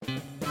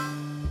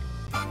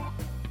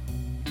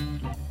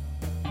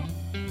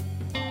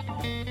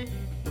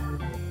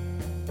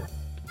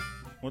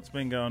What's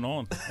been going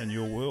on in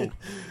your world?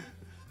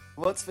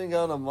 What's been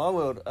going on in my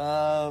world?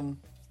 A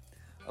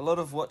lot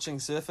of watching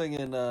surfing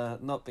and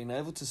not being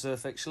able to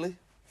surf, actually.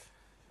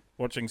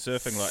 Watching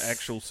surfing, like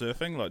actual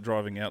surfing, like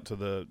driving out to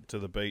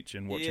the beach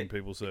and watching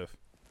people surf.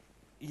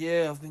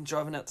 Yeah, I've been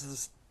driving out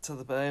to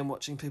the bay and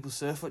watching people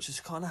surf, which is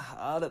kind of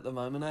hard at the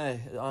moment, eh?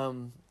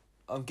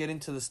 I'm getting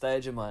to the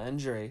stage of my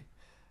injury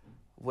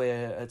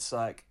where it's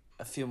like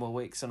a few more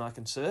weeks and I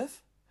can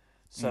surf.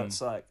 So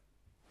it's like,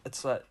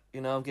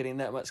 I'm getting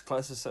that much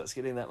closer, so it's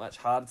getting that much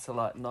harder to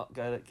like not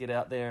get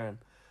out there and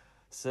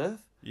surf.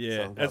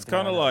 Yeah, So it's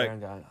kind of like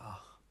going,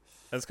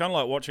 it's kind of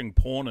like watching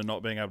porn and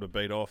not being able to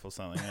beat off or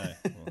something, eh?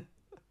 Well,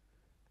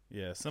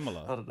 yeah,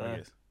 similar. I don't know. I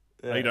guess.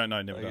 Yeah, Oh, you don't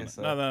know, never done it.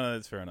 so. No,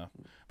 that's fair enough.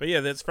 But yeah,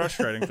 that's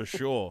frustrating for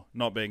sure.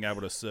 Not being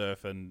able to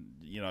surf and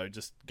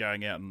just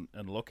going out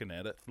and looking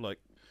at it. Like,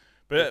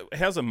 but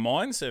how's a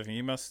mind surfing?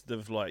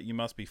 You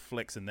must be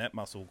flexing that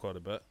muscle quite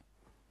a bit.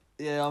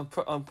 Yeah,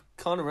 I'm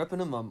kind of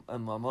ripping in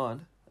my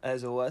mind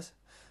as always.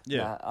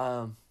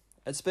 Yeah.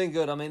 It's been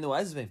good. I mean, the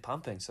waves have been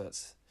pumping, so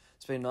it's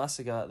been nice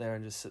to go out there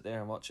and just sit there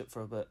and watch it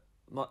for a bit.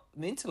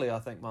 Mentally, I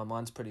think my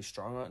mind's pretty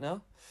strong right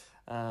now.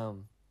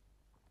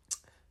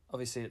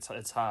 Obviously,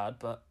 it's hard,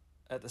 but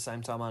at the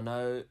same time, I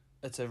know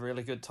it's a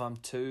really good time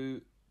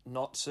to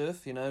not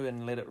surf,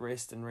 and let it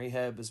rest and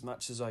rehab as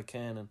much as I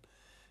can and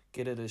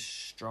get it as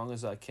strong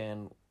as I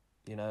can,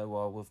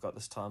 while we've got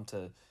this time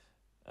to,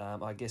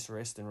 I guess,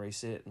 rest and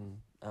reset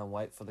and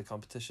wait for the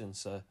competition.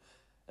 So,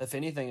 if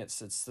anything, it's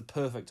the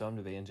perfect time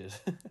to be injured.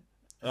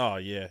 Oh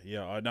yeah,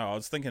 I know. I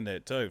was thinking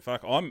that too.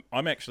 Fuck, I'm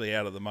actually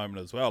out at the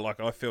moment as well. Like,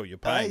 I feel your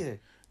pain. Are you?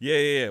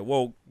 Yeah.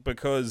 Well,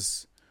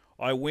 because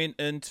I went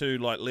into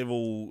like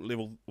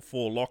level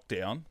 4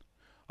 lockdown.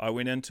 I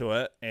went into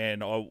it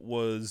and I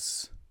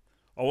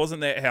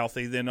wasn't that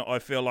healthy. Then I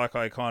feel like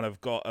I kind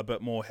of got a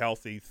bit more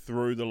healthy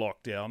through the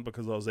lockdown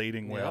because I was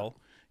eating well.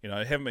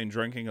 Haven't been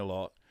drinking a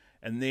lot.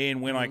 And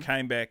then when I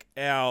came back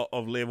out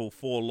of level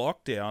 4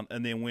 lockdown,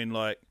 and then when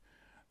like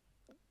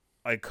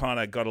I kind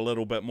of got a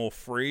little bit more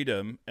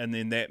freedom, and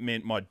then that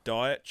meant my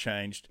diet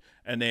changed,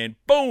 and then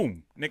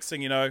boom, next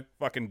thing you know,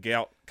 fucking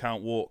gout,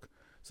 can't walk.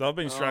 So I've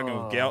been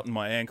struggling with gout in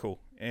my ankle,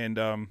 and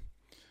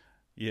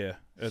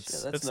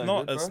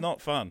it's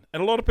not fun.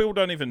 And a lot of people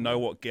don't even know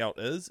what gout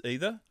is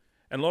either.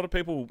 And a lot of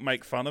people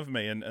make fun of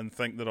me and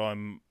think that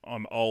I'm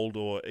old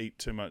or eat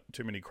too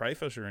many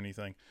crayfish or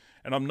anything.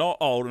 And I'm not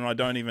old, and I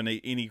don't even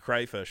eat any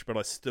crayfish, but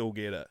I still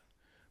get it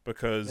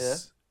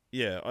because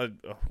I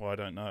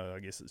don't know. I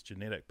guess it's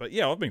genetic, but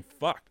yeah, I've been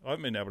fucked. I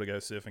haven't been able to go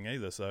surfing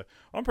either, so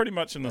I'm pretty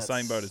much in the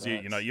same boat as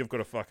you. You've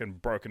got a fucking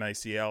broken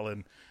ACL,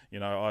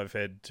 and I've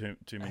had too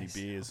many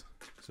beers.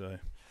 So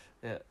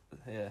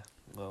yeah.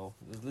 Well,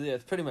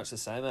 it's pretty much the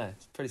same, eh?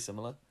 It's pretty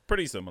similar.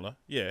 Pretty similar.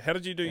 Yeah. How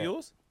did you do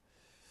yours?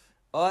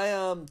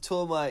 I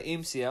tore my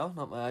MCL,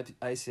 not my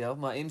ACL.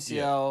 My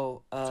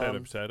MCL.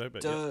 Potato,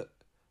 but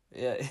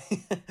yeah.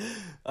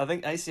 I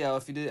think ACL.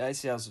 If you do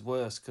ACL, is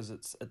worse because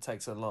it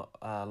takes a lot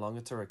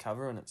longer to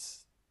recover, and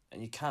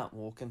you can't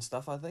walk and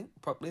stuff. I think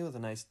properly with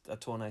a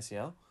torn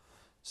ACL.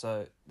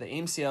 So the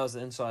MCL is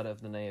the inside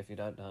of the knee, if you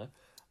don't know.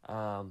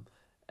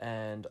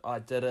 And I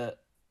did it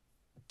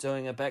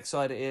doing a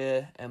backside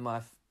air, and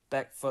my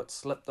back foot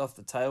slipped off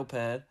the tail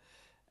pad,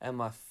 and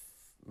my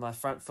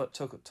front foot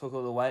took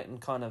all the weight and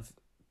kind of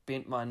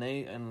bent my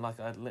knee, and like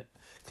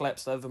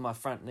collapsed over my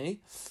front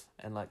knee,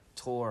 and like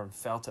tore and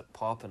felt it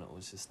pop, and it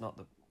was just not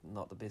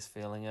the best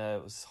feeling.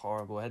 It was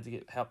horrible. I had to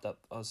get helped up.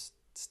 I was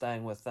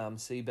staying with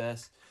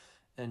Seabass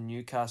in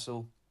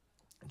Newcastle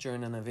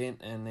during an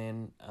event, and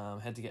then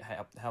had to get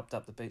helped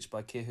up the beach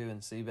by Kehu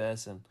and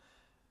Seabass, and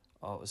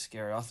it was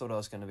scary. I thought I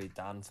was going to be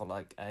done for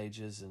like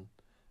ages, and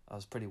I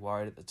was pretty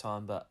worried at the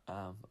time, but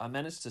I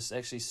managed to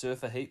actually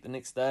surf a heat the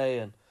next day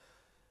and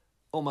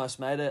almost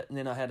made it. And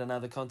then I had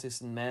another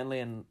contest in Manly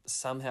and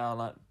somehow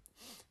like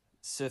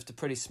surfed a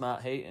pretty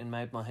smart heat and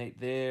made my heat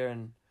there.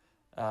 And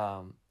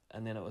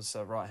then it was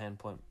a right hand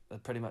point.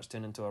 It pretty much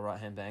turned into a right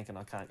hand bank, and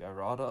I couldn't go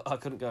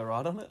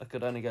right on it. I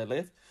could only go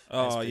left.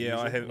 Oh yeah,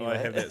 I have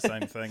that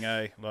same thing,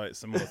 eh? Like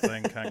similar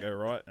thing, can't go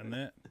right in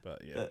that.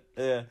 But yeah,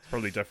 it's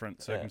probably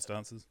different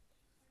circumstances.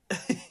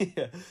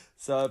 Yeah.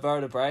 So I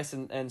borrowed a brace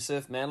and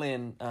surfed Manly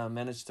and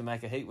managed to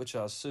make a heat, which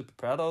I was super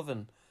proud of,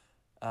 and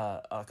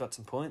I got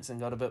some points and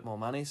got a bit more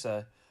money.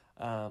 So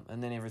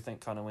and then everything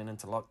kind of went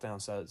into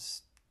lockdown. So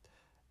it's,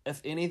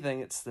 if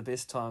anything, it's the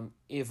best time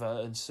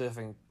ever in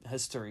surfing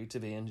history to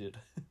be injured.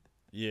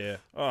 Yeah.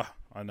 Oh,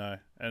 I know.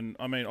 And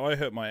I mean, I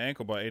hurt my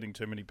ankle by eating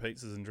too many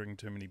pizzas and drinking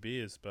too many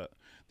beers, but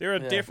there are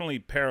definitely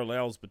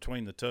parallels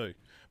between the two.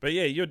 But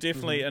yeah, you're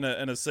definitely in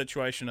a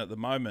situation at the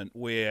moment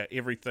where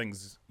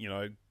everything's,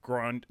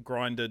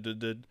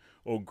 grinded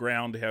or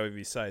ground, however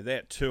you say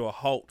that, to a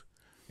halt.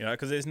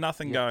 Because there's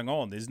nothing going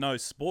on. There's no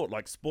sport.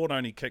 Like, sport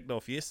only kicked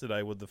off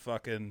yesterday with the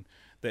fucking,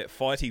 that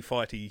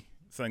fighty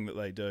thing that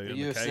they do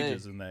in the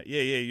cages and that.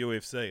 Yeah,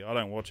 UFC. I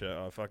don't watch it.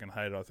 I fucking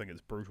hate it. I think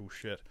it's brutal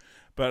shit.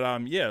 But, I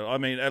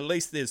mean, at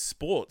least there's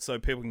sport so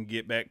people can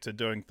get back to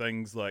doing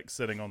things like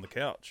sitting on the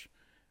couch.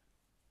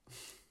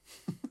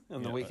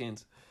 On the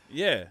weekends.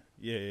 Yeah.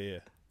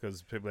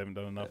 because people haven't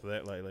done enough of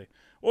that lately.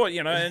 Or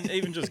and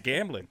even just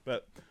gambling.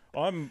 But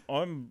I'm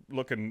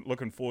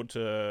looking forward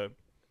to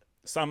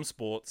some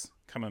sports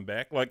coming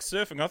back, like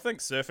surfing. I think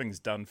surfing's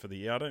done for the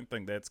year. I don't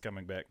think that's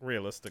coming back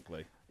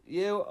realistically.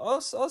 Yeah,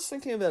 well, I was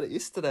thinking about it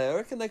yesterday. I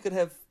reckon they could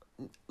have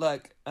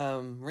like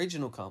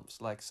regional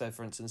comps, like say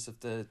for instance, if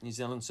the New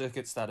Zealand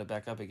circuit started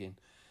back up again,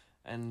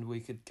 and we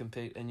could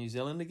compete in New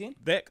Zealand again.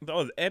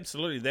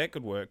 Absolutely, that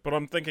could work. But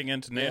I'm thinking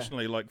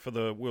internationally, like for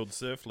the World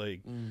Surf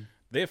League,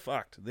 they're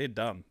fucked. They're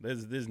done.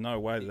 There's no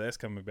way that that's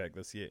coming back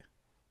this year.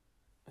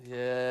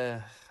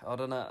 Yeah, I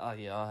don't know. Oh,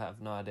 yeah, I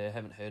have no idea. I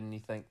haven't heard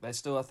anything. I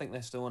think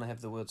they still want to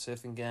have the World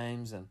Surfing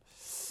Games, and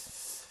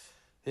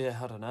yeah,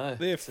 I don't know.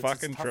 They're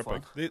fucking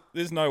tripping.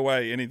 There's no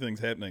way anything's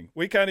happening.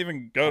 We can't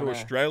even go to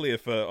Australia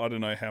for I don't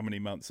know how many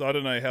months. I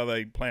don't know how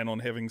they plan on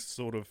having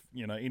sort of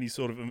any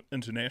sort of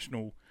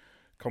international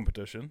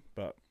competition,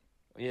 but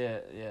yeah,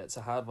 it's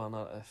a hard one.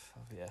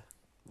 Yeah,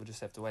 we'll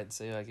just have to wait and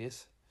see, I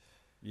guess.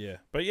 Yeah,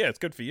 but yeah, it's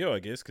good for you, I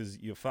guess, because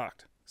you're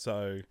fucked.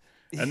 So,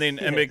 and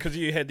because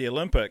you had the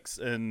Olympics,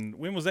 and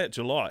when was that?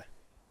 July.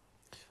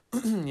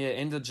 Yeah,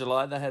 end of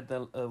July. They had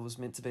was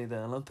meant to be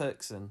the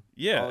Olympics, and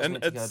yeah, I was and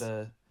meant to go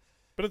to.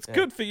 But it's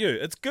good for you.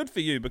 It's good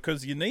for you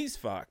because your knee's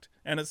fucked,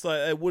 and it's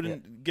like it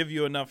wouldn't give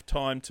you enough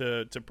time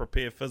to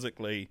prepare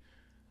physically,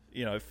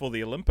 for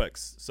the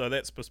Olympics. So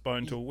that's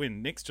postponed till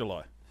when? Next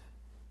July.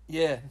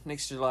 Yeah,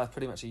 next July,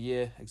 pretty much a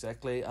year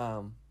exactly.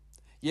 When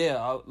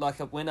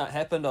it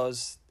happened, I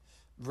was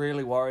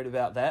really worried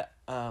about that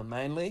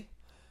mainly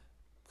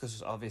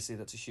because obviously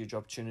that's a huge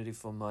opportunity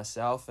for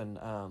myself, and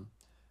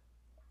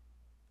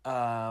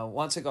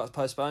once it got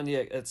postponed,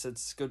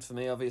 it's good for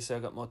me. Obviously, I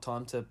got more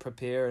time to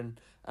prepare and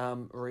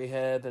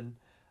rehab, and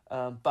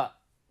but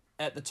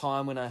at the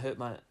time when I hurt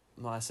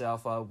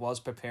myself, I was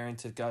preparing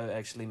to go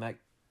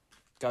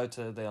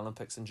to the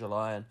Olympics in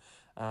July,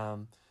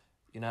 and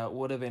it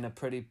would have been a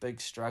pretty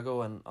big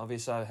struggle, and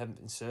obviously I haven't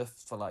been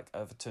surfed for like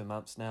over 2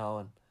 months now,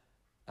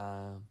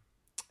 and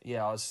it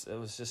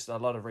was just a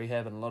lot of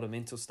rehab and a lot of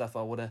mental stuff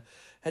I would have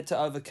had to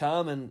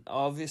overcome, and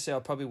obviously I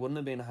probably wouldn't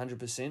have been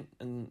 100%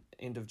 in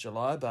end of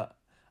July, but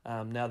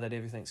now that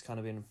everything's kind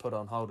of been put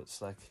on hold,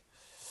 it's like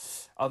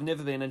I've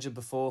never been injured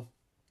before,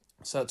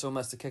 so it's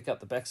almost a kick up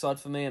the backside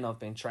for me, and I've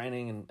been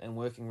training and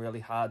working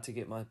really hard to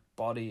get my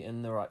body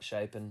in the right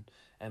shape and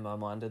my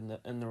mind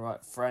in the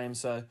right frame,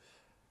 so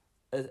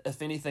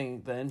if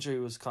anything, the injury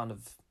was kind of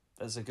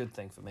is a good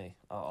thing for me.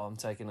 I'm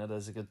taking it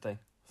as a good thing.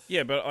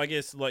 Yeah, but I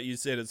guess, like you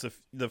said, it's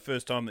the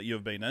first time that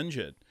you've been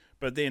injured.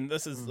 But then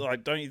this is,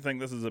 don't you think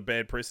this is a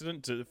bad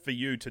precedent for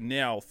you to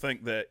now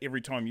think that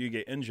every time you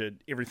get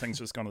injured, everything's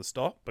just going to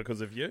stop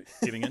because of you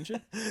getting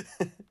injured?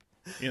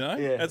 Yeah,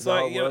 it's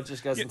it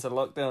just goes into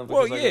lockdown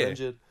because I got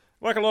injured.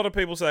 Like a lot of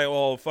people say,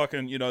 oh,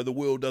 fucking, the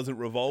world doesn't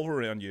revolve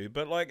around you.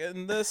 But like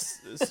in this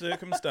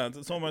circumstance,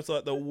 it's almost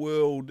like the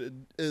world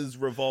is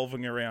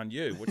revolving around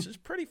you, which is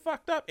pretty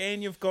fucked up.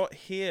 And you've got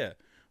hair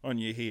on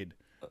your head,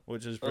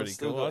 which is pretty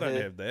cool. I don't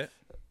have that.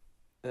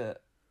 Yeah,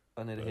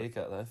 I need a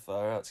haircut though.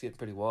 Far out, it's getting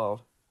pretty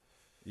wild.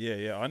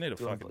 Yeah, I need to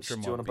fucking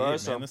trim my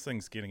beard, man. This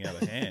thing's getting out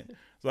of hand.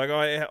 It's like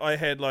I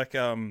had like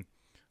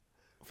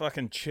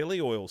fucking chili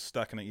oil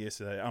stuck in it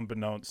yesterday,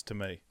 unbeknownst to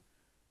me.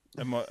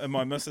 And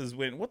my missus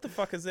went, "What the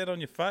fuck is that on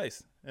your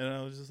face?" And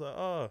I was just like,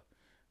 "Oh,"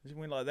 she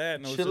went like that,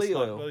 and it was chili just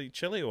oil. Like bloody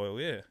chili oil,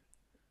 yeah.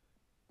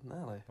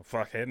 No,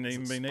 fuck, hadn't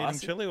even been eating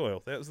chili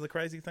oil. That was the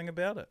crazy thing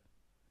about it.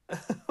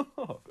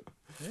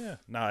 Yeah,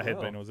 no, it had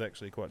been. It was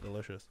actually quite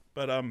delicious.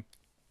 But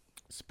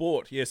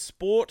sport, yeah,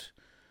 sport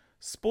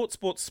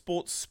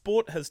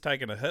has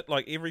taken a hit.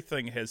 Like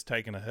everything has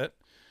taken a hit,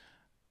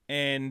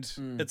 and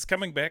it's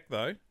coming back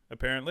though.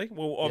 Apparently,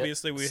 well,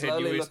 obviously we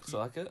slowly had looks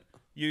like it.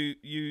 The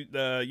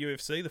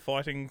UFC, the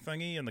fighting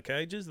thingy in the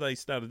cages, they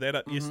started that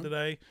up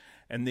yesterday,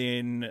 and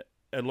then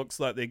it looks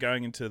like they're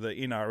going into the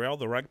NRL,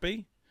 the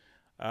rugby,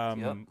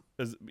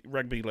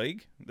 rugby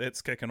league.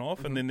 That's kicking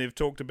off, and then they've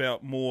talked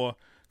about more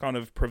kind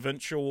of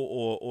provincial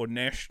or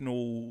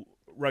national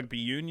rugby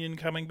union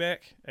coming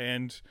back,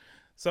 and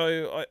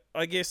so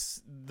I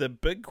guess the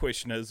big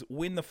question is,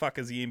 when the fuck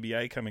is the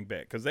NBA coming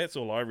back? Because that's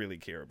all I really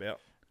care about.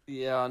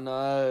 Yeah, I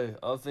know.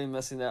 I've been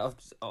missing that.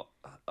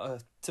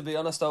 To be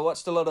honest, I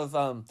watched a lot of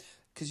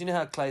because you know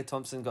how Klay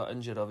Thompson got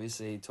injured.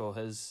 Obviously, he tore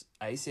his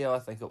ACL, I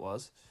think it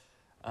was.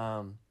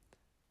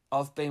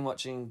 I've been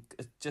watching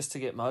just to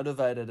get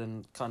motivated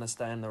and kind of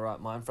stay in the right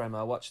mind frame.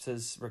 I watched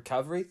his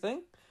recovery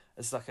thing.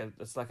 It's like a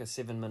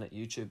 7-minute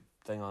YouTube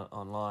thing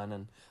online,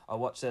 and I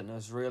watched it, and it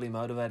was really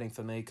motivating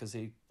for me because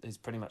he's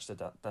pretty much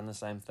done the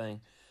same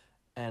thing,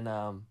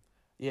 and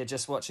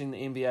just watching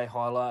the NBA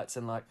highlights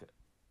and like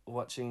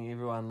watching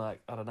everyone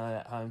like I don't know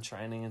at home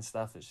training and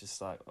stuff. It's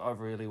just like I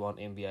really want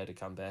NBA to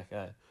come back.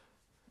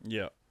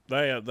 Yeah,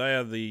 they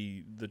are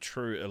the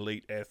true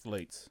elite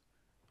athletes,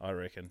 I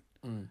reckon.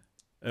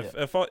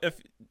 If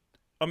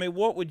I mean,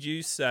 what would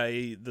you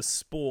say the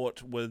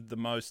sport with the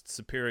most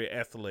superior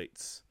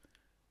athletes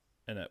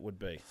in it would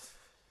be?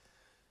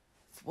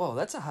 Well,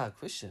 that's a hard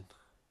question.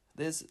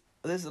 There's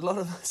a lot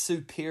of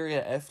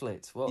superior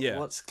athletes.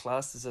 What's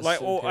classed as a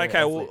superior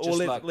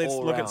athlete? Let's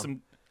look at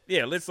some.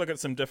 yeah, let's look at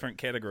some different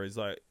categories,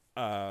 like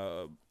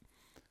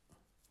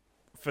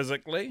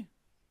physically.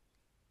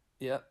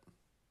 Yep.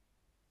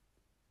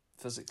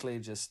 Physically,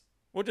 just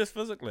Or just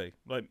physically,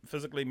 like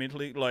physically,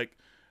 mentally, like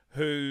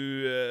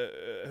who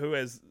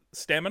has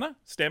stamina?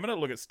 Stamina.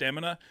 Look at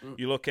stamina.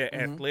 You look at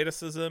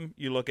athleticism.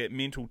 You look at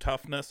mental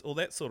toughness, all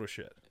that sort of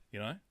shit. You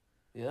know,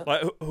 yeah,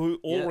 like who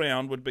all yeah.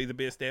 round would be the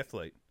best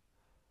athlete.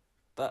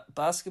 But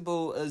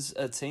basketball is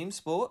a team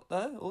sport,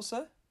 though.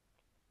 Also,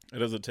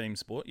 It is a team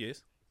sport,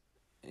 yes.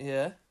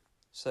 yeah.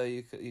 So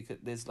you could.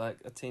 There's like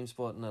a team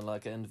sport and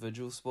like an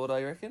individual sport.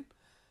 I reckon.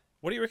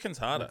 What do you reckon's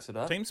harder, Mix it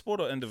up. team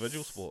sport or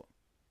individual sport?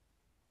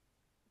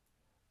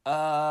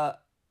 I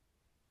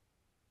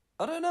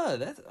don't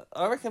know.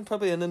 I reckon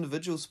probably an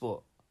individual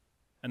sport.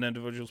 An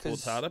individual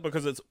sport's harder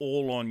because it's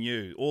all on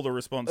you. All the It's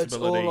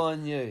responsibility, all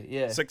on you.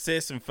 Yeah.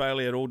 success and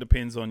failure. It all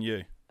depends on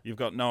you. You've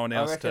got no one I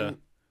else reckon.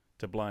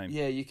 to blame.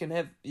 Yeah, you can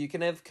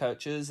have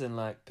coaches and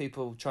like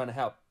people trying to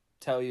help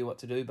tell you what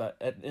to do, but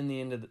at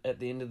the end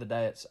of the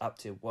day, it's up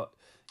to what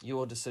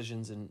your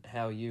decisions and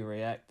how you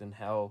react and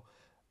how,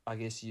 I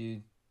guess,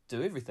 you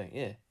do everything.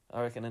 Yeah,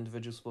 I reckon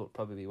individual sport would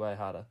probably be way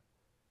harder.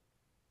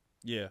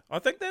 Yeah, I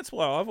think that's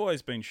why I've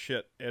always been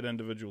shit at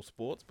individual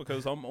sports,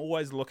 because I'm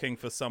always looking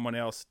for someone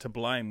else to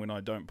blame when I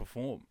don't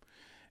perform,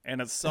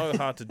 and it's so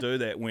hard to do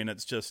that when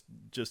it's just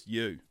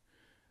you,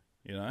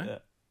 you know. Yeah.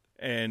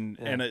 And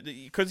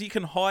because you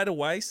can hide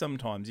away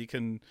sometimes, you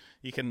can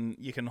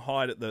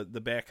hide at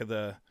the back of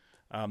the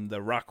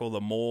ruck or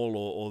the mall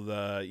or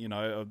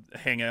the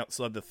hang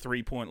outside the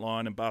 3-point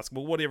line in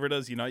basketball, whatever it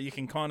is. You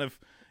can kind of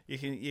you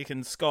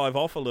can skive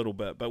off a little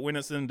bit, but when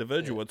it's an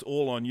individual, it's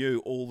all on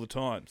you all the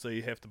time, so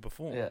you have to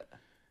perform. Yeah.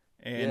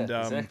 And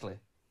exactly.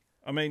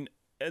 I mean,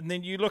 and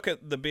then you look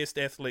at the best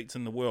athletes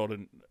in the world,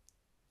 and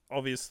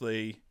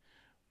obviously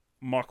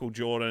Michael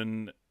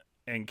Jordan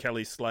and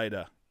Kelly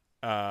Slater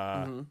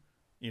are.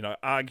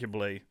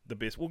 Arguably the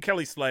best. Well,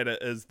 Kelly Slater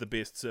is the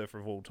best surfer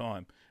of all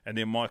time. And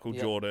then Michael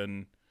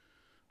Jordan,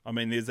 I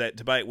mean, there's that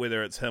debate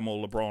whether it's him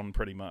or LeBron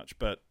pretty much.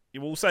 But you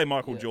will say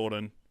Michael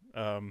Jordan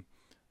are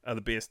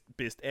the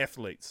best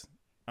athletes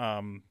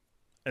in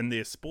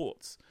their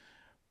sports.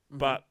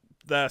 But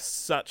they're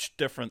such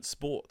different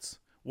sports.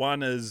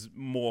 One is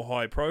more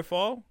high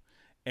profile,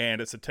 and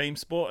it's a team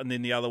sport. And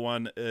then the other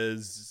one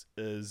is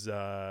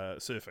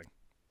surfing,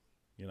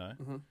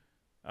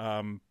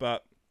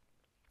 But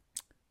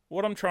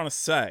what I'm trying to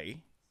say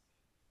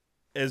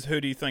is, who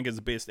do you think is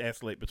the best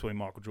athlete between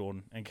Michael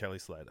Jordan and Kelly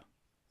Slater?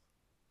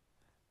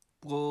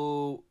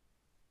 Well,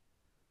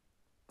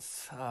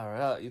 far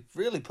out. You're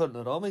really putting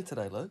it on me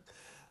today, Luke.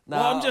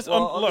 I'm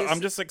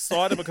just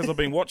excited because I've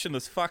been watching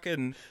this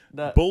fucking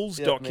Bulls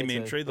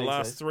documentary the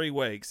last 3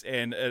 weeks,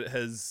 and it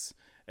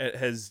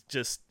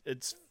just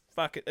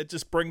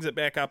brings it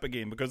back up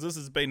again, because this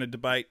has been a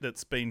debate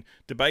that's been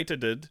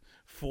debated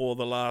for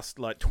the last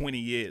 20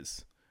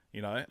 years.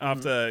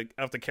 After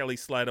Kelly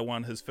Slater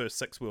won his first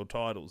 6 world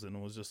titles, and it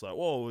was just like,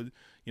 whoa,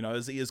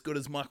 is he as good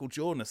as Michael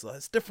Jordan? It's like,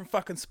 it's different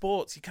fucking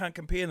sports. You can't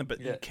compare them, but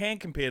you can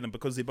compare them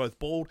because they're both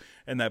bald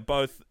and they're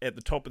both at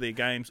the top of their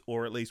games,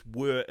 or at least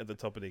were at the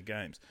top of their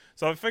games.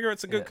 So I figure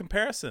it's a good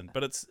comparison,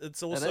 but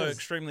it's also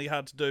extremely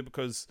hard to do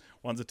because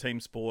one's a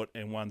team sport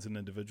and one's an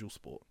individual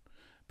sport.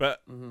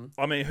 But,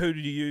 I mean, who do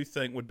you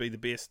think would be the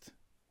best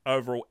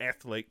overall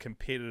athlete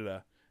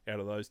competitor out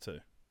of those two?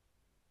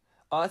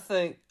 I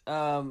think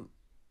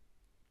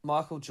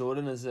Michael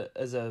Jordan is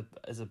a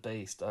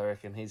beast. I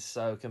reckon he's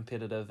so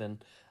competitive,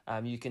 and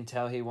you can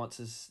tell he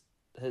wants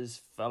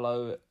his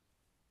fellow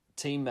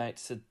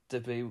teammates to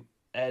be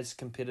as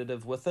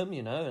competitive with him,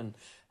 and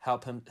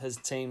help his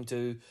team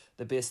do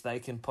the best they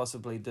can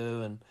possibly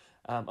do. And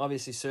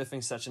obviously,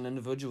 surfing's such an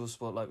individual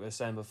sport, like we were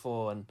saying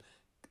before. And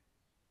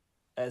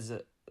as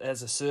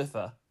a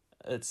surfer,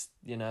 it's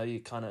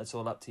it's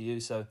all up to you.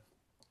 So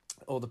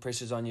all the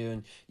pressure's on you,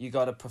 and you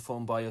got to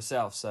perform by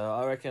yourself. So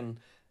I reckon.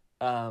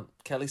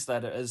 Kelly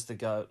Slater is the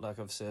GOAT,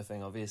 of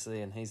surfing,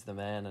 obviously, and he's the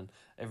man, and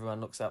everyone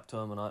looks up to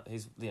him, and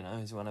he's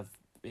one of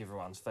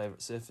everyone's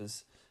favourite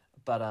surfers.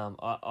 But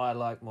I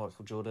like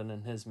Michael Jordan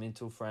and his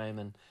mental frame,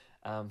 and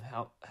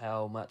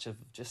how much of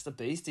just a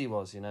beast he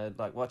was.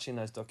 Watching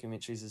those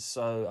documentaries is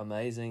so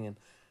amazing, and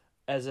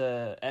as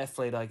a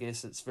athlete, I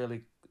guess it's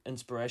really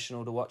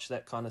inspirational to watch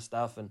that kind of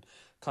stuff and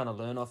kind of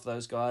learn off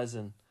those guys.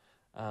 And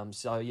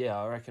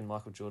I reckon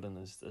Michael Jordan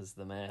is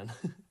the man.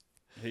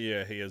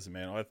 Yeah, he is,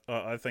 man.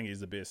 I think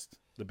he's the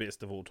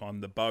best of all time.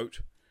 The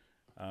BOAT,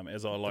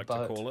 as I like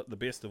to call it, the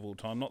best of all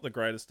time, not the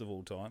greatest of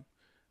all time,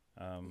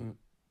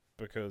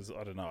 because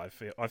I don't know.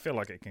 I feel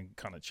like it can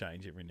kind of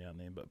change every now and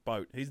then. But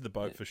BOAT, he's the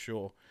BOAT for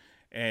sure.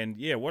 And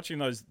yeah, watching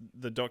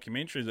the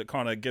documentaries, it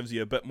kind of gives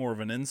you a bit more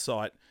of an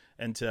insight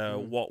into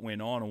what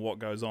went on and what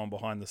goes on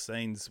behind the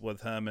scenes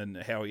with him and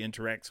how he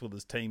interacts with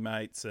his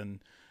teammates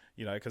and.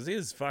 Because he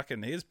is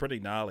pretty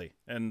gnarly.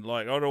 And,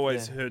 I'd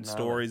always heard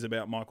stories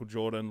about Michael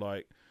Jordan,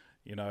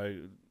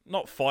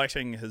 not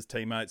fighting his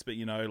teammates, but,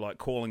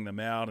 calling them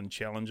out and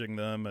challenging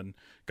them. And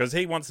because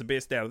he wants the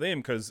best out of them,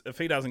 because if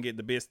he doesn't get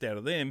the best out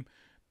of them,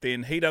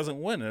 then he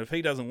doesn't win. And if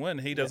he doesn't win,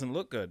 he doesn't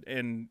look good.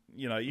 And,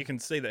 you know, you can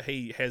see that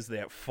he has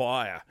that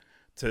fire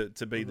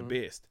to be the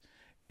best.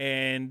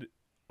 And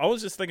I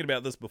was just thinking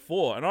about this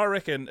before, and I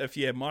reckon if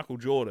you had Michael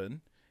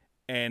Jordan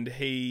and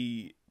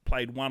he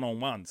played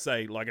one-on-one,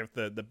 say, like if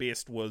the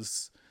best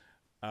was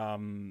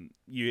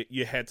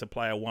you had to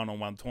play a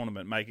one-on-one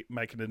tournament,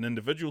 make it an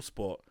individual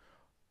sport.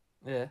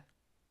 Yeah.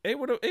 He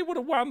would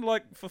have won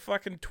like for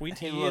fucking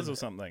 20 years or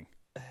something.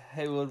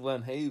 He would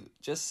win.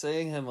 Just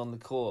seeing him on the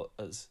court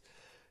is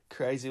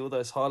crazy. All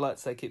those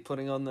highlights they keep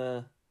putting on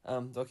the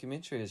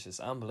documentary is just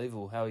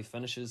unbelievable. How he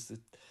finishes.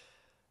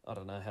 I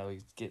don't know how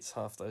he gets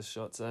half those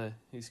shots.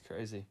 He's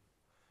crazy.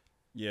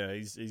 Yeah,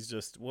 he's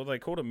just, well, they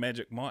called him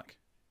Magic Mike,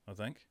 I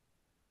think.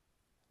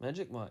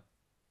 Magic Mike.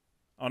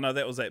 Oh no,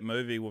 that was that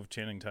movie with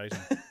Channing Tatum.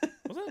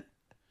 Was it?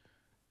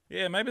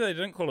 Yeah, maybe they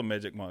didn't call him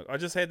Magic Mike. I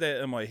just had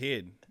that in my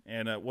head,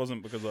 and it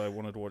wasn't because I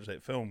wanted to watch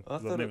that film.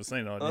 I've never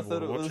seen it. I never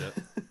want to watch it.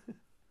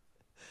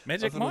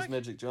 Magic Mike? It was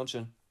Magic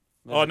Johnson.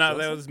 That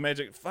was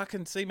Magic.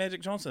 Fucking see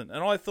Magic Johnson.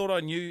 And I thought I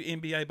knew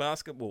NBA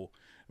basketball.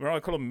 When I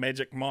call him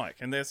Magic Mike,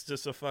 and that's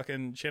just a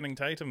fucking Channing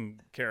Tatum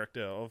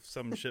character of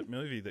some shit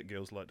movie that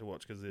girls like to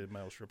watch because they're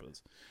male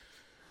strippers.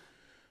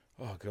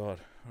 Oh God!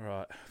 All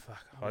right,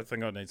 fuck. I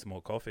think I need some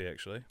more coffee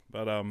actually.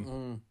 But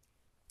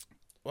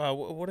well,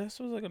 what else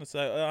was I going to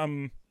say?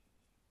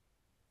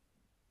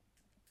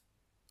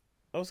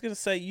 I was going to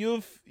say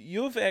you've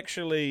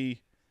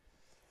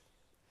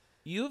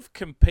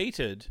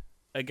competed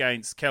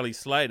against Kelly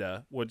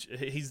Slater, which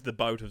he's the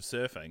boat of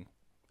surfing,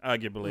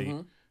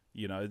 arguably,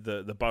 you know,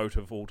 the boat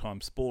of all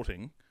time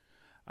sporting.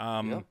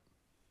 Yep.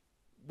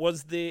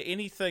 Was there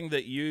anything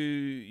that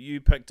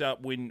you picked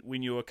up when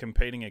you were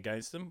competing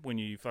against him, when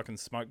you fucking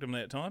smoked him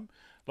that time?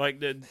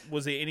 Like,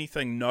 was there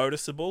anything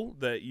noticeable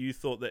that you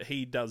thought that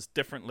he does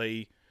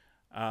differently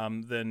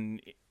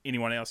than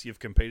anyone else you've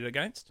competed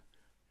against?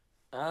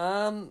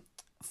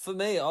 For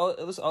me, I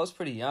was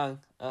pretty young,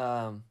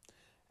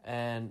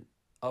 and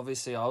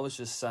obviously I was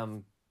just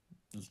some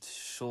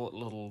short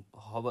little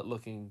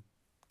hobbit-looking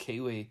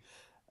Kiwi.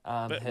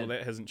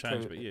 That hasn't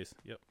changed, but yes,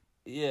 yep.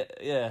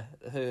 Yeah,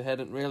 who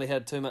hadn't really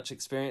had too much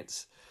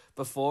experience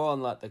before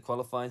on like the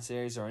qualifying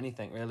series or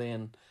anything really,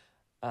 and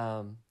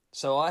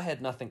so I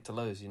had nothing to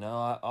lose. You know,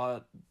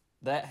 I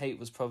that heat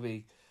was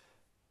probably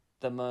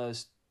the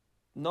most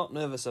not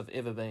nervous I've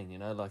ever been. You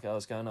know, like I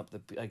was going up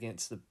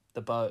against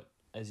the boat,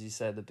 as you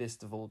say, the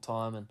best of all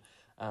time,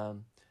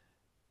 and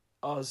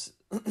I was,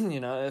 you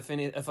know, if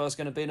I was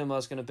going to beat him, I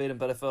was going to beat him.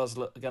 But if I was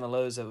going to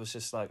lose, it was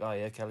just like, oh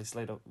yeah, Kelly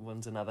Slater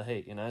wins another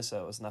heat, you know.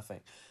 So it was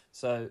nothing.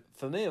 So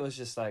for me, it was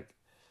just like,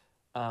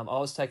 I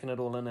was taking it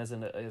all in as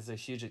a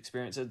huge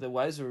experience. The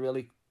waves were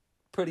really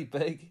pretty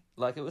big.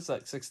 Like it was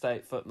like 6 to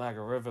 8 foot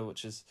Margaret River,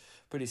 which is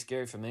pretty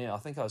scary for me. I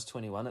think I was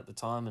 21 at the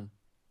time,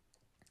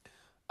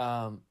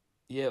 and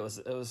yeah, it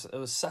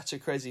was such a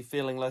crazy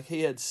feeling. Like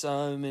he had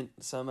so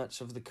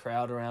much of the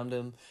crowd around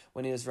him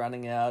when he was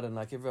running out, and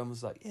like everyone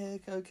was like, "Yeah,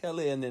 go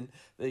Kelly!" And then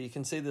you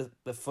can see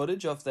the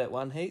footage of that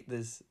one heat.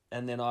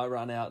 And then I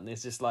run out, and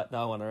there's just like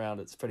no one around.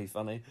 It's pretty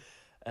funny.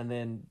 And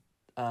then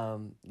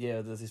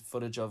there's this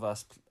footage of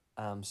us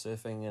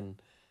surfing,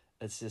 and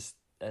it's just,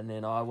 and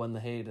then I win the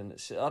heat, and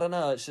I don't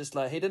know. It's just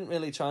like he didn't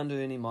really try and do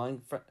any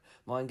mind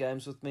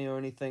games with me or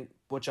anything,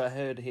 which I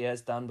heard he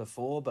has done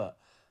before, but.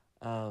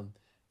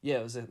 Yeah,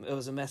 it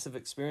was a massive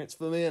experience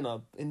for me, and I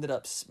ended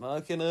up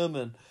smoking him,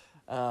 and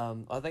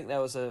I think that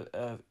was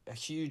a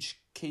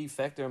huge key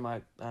factor in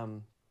my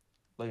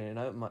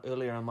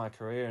earlier in my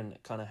career, and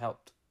it kind of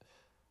helped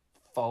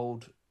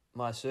fold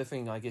my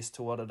surfing, I guess,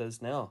 to what it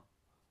is now.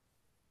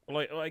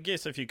 Well, I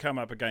guess if you come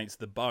up against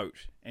the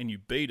boat and you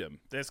beat him,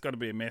 that's got to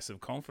be a massive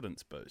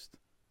confidence boost.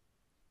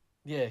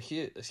 Yeah,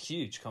 a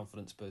huge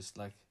confidence boost.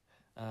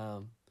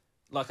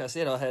 Like I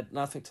said, I had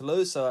nothing to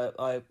lose, so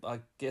I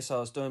guess I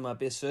was doing my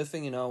best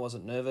surfing. You know, I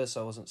wasn't nervous,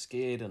 I wasn't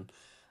scared, and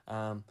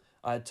I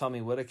had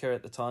Tommy Whitaker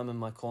at the time in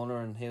my corner,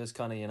 and he was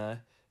kind of, you know,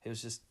 he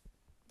was just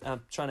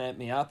trying to amp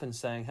me up and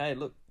saying, "Hey,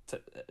 look,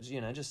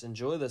 just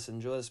enjoy this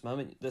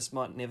moment. This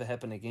might never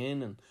happen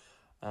again."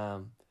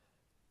 And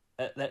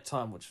at that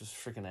time, which was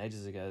freaking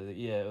ages ago,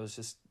 yeah, it was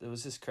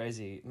just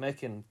crazy.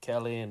 Mick and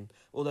Kelly and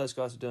all those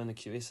guys were doing the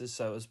QSs,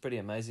 so it was pretty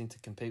amazing to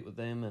compete with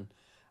them. And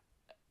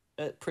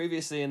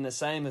previously in the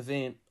same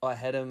event, I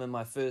had him in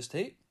my first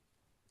heat,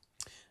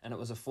 and it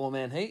was a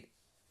 4-man heat,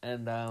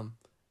 and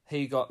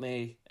he got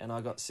me and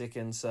I got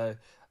second, so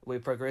we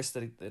progressed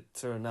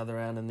through another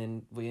round, and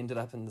then we ended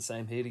up in the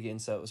same heat again,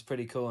 so it was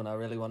pretty cool, and I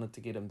really wanted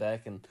to get him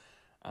back, and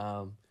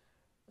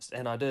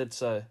I did,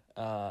 so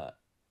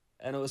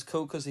and it was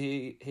cool because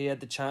he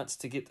had the chance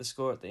to get the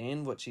score at the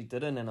end, which he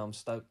didn't, and I'm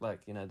stoked, like,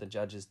 you know, the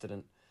judges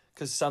didn't,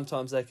 because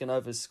sometimes they can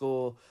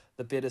overscore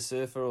the better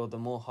surfer or the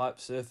more hype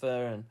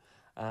surfer, and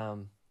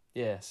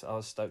so I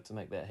was stoked to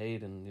make that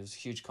heat, and it was a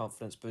huge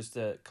confidence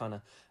booster. It kind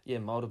of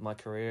molded my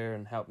career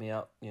and helped me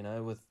out, you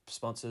know, with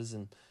sponsors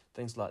and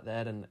things like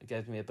that, and it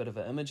gave me a bit of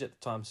an image at the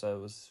time, so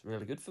it was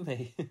really good for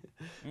me.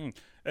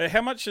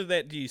 How much of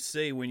that do you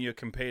see when you're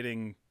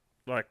competing,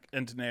 like,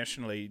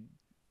 internationally?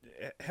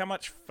 How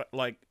much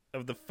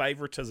of the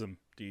favoritism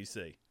do you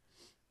see?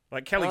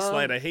 Like Kelly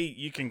Slater,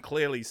 you can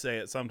clearly see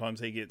it. Sometimes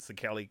he gets the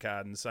Kelly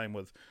card, and same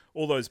with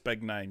all those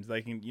big names.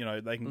 They can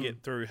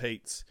get through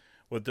heats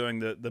with doing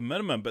the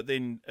minimum, but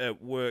then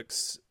it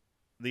works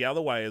the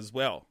other way as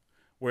well,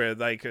 where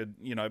they could,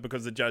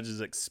 because the judges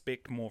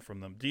expect more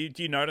from them. Do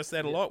you notice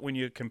that a lot when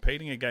you're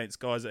competing against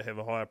guys that have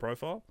a higher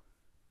profile?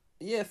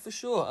 Yeah, for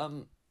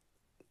sure.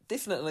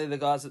 Definitely the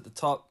guys at the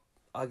top.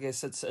 I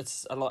guess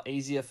it's a lot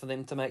easier for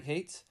them to make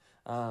heats.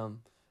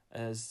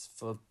 As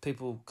for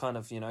people kind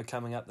of,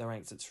 coming up the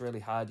ranks, it's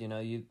really hard,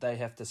 they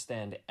have to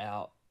stand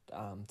out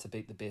to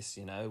beat the best,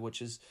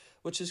 which is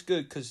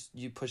good because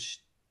you push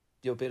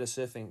your better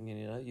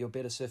surfing, your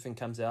better surfing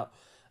comes out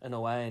in a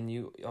way, and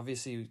you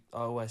obviously,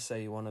 I always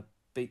say you want to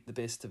beat the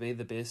best to be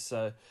the best.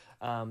 So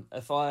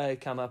if I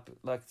come up,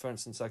 like for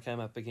instance, I came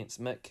up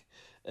against Mick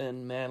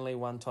in Manly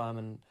one time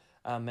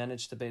and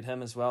managed to beat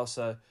him as well.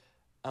 So,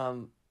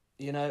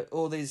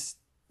 all these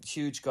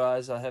huge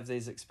guys I have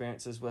these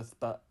experiences with,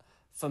 but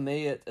for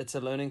me, it's a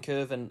learning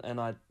curve, and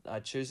I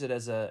choose it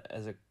as a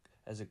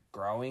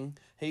growing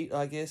heat,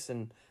 I guess.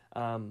 And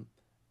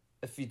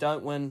if you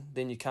don't win,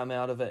 then you come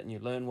out of it and you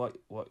learn what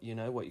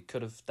you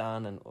could have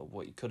done and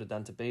what you could have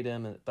done to beat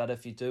him. But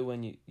if you do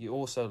win, you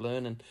also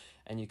learn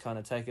and you kind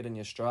of take it in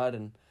your stride.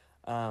 And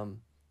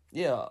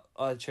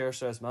I cherish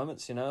those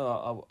moments.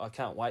 I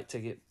can't wait to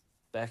get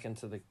back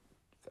into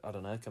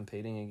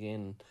competing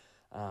again.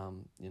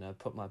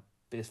 Put my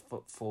best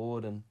foot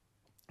forward and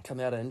come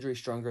out of injury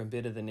stronger and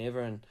better than ever,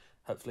 and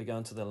hopefully go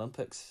into the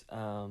Olympics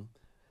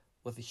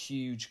with a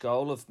huge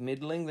goal of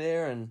medaling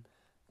there. And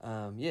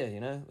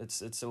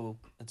it's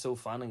all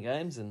fun and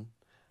games, and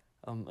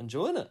I'm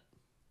enjoying it.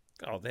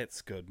 Oh,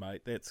 that's good,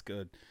 mate. That's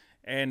good.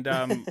 And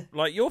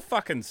you're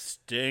fucking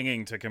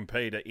stinging to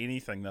compete at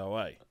anything though,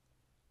 eh?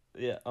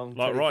 Yeah, I'm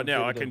like right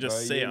now. I can just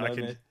bro. see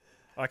it.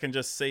 I can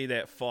just see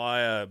that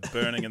fire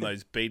burning in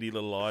those beady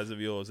little eyes of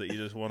yours that you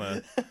just want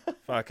to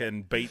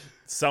fucking beat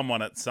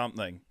someone at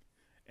something.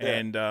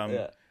 And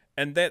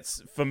and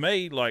that's for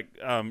me,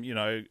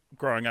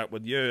 growing up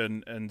with you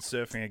and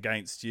surfing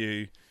against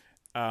you,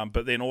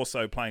 but then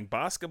also playing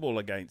basketball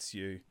against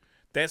you.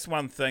 That's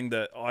one thing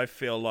that I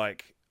feel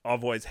like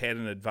I've always had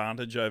an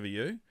advantage over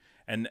you,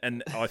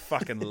 and I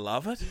fucking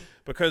love it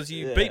because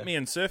you beat me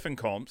in surfing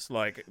comps.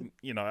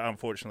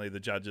 Unfortunately, the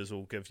judges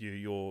will give you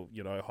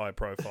your high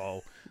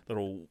profile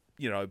little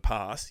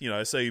pass.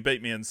 So you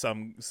beat me in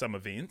some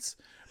events,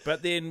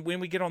 but then when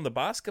we get on the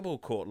basketball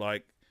court,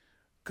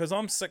 because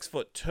I'm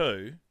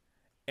 6'2",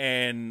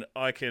 and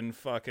I can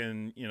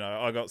fucking,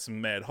 I got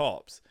some mad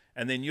hops,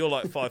 and then you're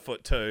like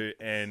 5'2"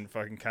 and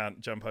fucking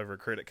can't jump over a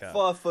credit card.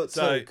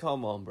 5'2",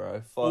 come on,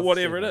 bro.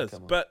 Whatever it is,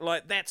 but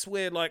that's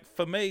where,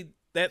 for me,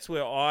 that's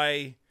where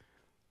I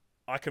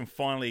can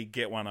finally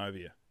get one over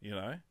you,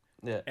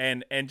 Yeah.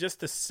 And just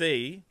to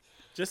see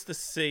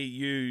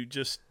you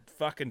just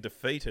fucking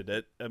defeated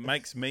it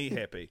makes me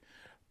happy.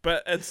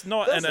 But it's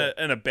not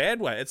in a bad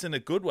way. It's in a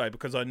good way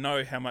because I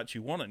know how much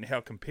you want it and how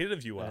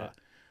competitive you are.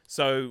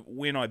 So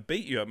when I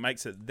beat you, it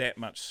makes it that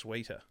much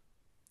sweeter.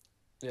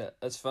 Yeah,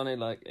 it's funny.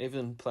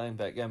 Even playing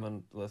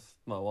backgammon with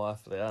my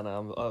wife, Leanna,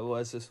 I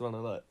always just want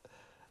to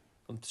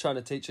I'm trying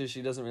to teach her.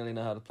 She doesn't really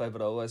know how to play,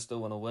 but I always still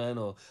want to win.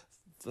 Or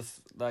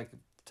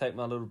take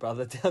my little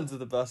brother down to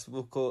the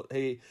basketball court.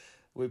 We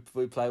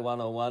play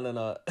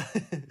 1-on-1,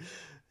 and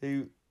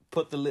he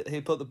put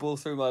the ball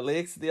through my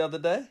legs the other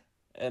day.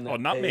 And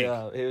nutmeg.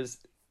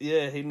 He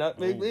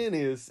nutmegged me, and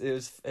he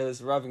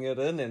was rubbing it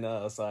in, and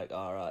I was like,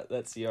 all right,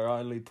 that's your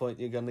only point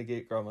you're gonna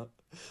get, Gromit.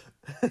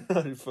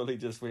 I fully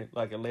just went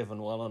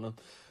 11-1 on him,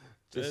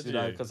 just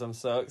because I'm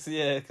so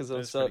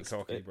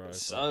cocky, bro.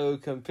 So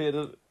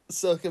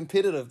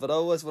competitive, but I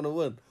always want to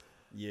win.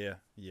 Yeah,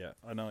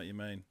 I know what you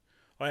mean.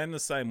 I am the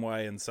same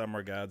way in some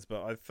regards,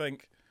 but I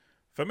think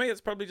for me it's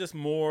probably just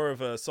more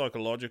of a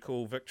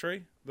psychological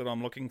victory that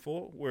I'm looking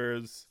for,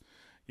 whereas.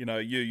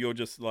 You're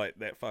just like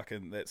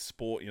that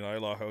sport, I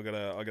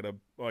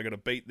gotta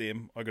beat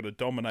them, I gotta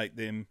dominate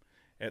them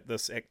at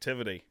this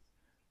activity.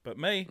 But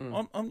me,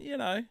 I'm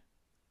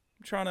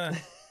trying to,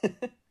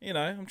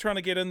 I'm trying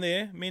to get in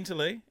there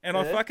mentally, and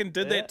I fucking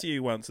did that to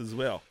you once as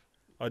well.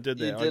 I did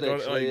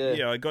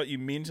that. I got you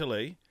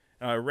mentally,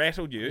 and I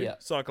rattled you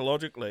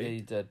psychologically. Yeah,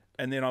 you did.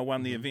 And then I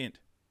won the event.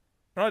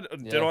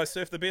 Did I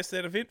surf the best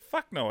that event?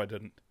 Fuck no, I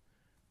didn't.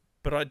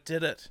 But I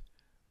did it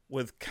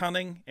with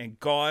cunning and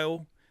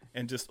guile.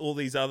 And just all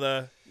these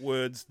other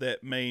words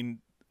that mean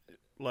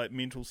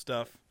mental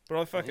stuff. But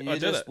I did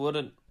it.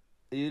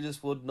 You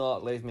just would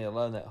not leave me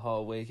alone that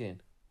whole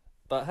weekend.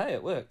 But hey,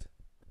 it worked.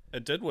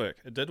 It did work.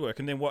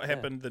 And then what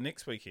happened the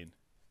next weekend?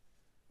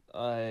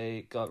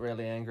 I got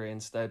really angry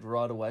and stayed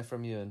right away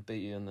from you and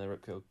beat you in the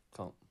Rip Curl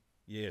comp.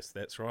 Yes,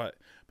 that's right.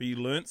 But you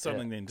learnt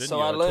something then, didn't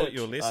you? I taught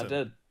you a lesson. I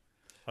did.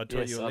 I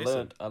taught you a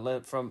lesson. I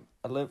learnt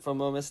from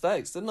my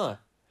mistakes, didn't I?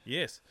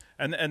 Yes,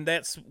 and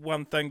that's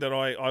one thing that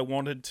I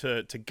wanted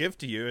to give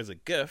to you as a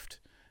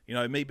gift,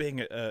 me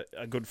being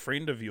a good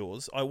friend of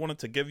yours, I wanted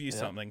to give you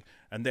something,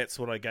 and that's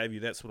what I gave you.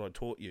 That's what I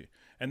taught you.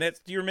 And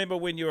do you remember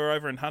when you were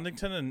over in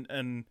Huntington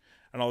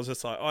and I was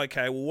just like,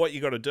 okay, well, what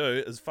you got to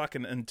do is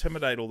fucking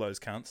intimidate all those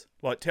cunts.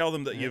 Like, tell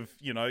them that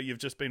you've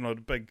just been on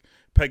a big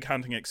pig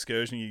hunting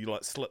excursion. You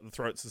like slit the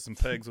throats of some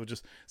pigs, or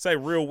just say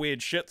real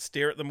weird shit,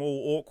 stare at them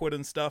all awkward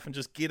and stuff, and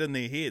just get in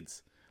their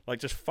heads. Like,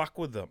 just fuck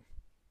with them.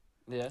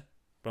 Yeah.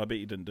 But I bet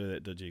you didn't do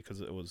that, did you? Because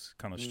it was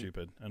kind of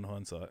stupid in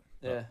hindsight.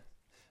 Yeah.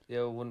 Yeah,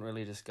 I wouldn't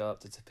really just go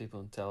up to people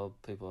and tell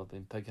people I've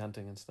been pig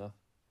hunting and stuff.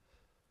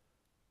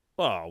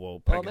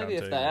 Well, maybe hunting,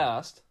 if they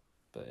asked.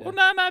 But Well,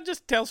 no,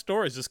 just tell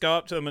stories. Just go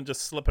up to them and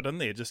just slip it in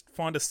there. Just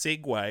find a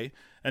segue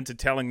into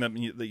telling them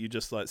that you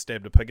just like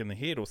stabbed a pig in the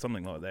head or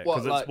something like that.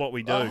 Because it's what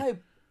we do. Hey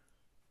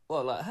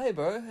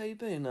bro, how you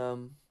been?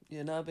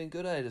 I've been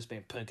good. Just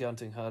been pig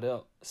hunting hard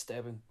out,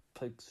 stabbing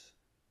pigs.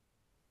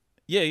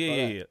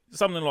 Yeah.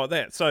 Something like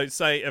that. So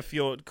say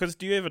because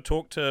do you ever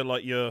talk to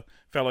like your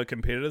fellow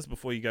competitors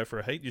before you go for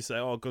a heat? You say,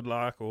 oh, good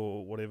luck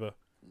or whatever.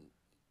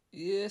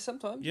 Yeah,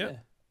 sometimes. Yeah.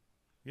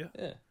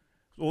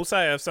 Or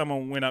say if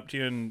someone went up to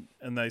you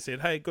and they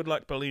said, hey, good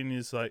luck, Billy, and you're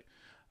just like,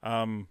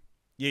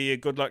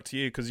 good luck to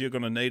you because you're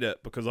going to need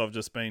it because I've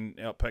just been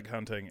out pig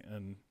hunting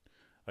and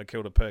I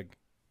killed a pig,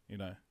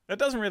 It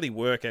doesn't really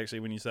work,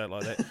 actually, when you say it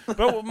like that.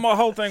 But my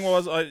whole thing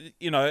was,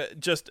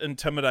 just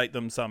intimidate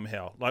them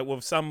somehow. Like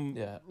with some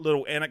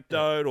little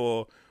anecdote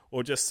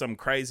or just some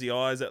crazy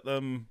eyes at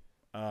them.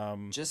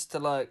 Just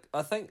to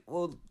I think,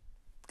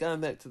 going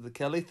back to the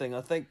Kelly thing,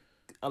 I think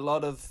a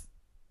lot of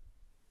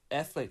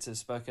athletes have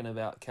spoken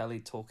about Kelly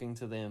talking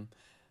to them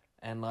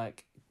and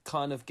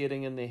kind of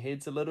getting in their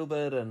heads a little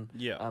bit and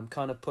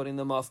kind of putting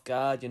them off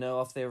guard,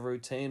 off their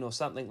routine or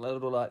something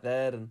little like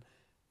that. And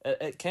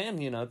it can,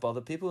 bother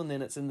people, and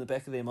then it's in the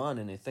back of their mind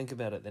and they think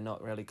about it. They're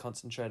not really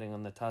concentrating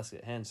on the task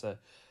at hand. So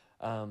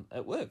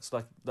it works.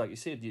 Like you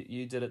said,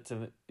 you did it to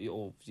me,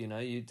 or,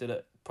 you did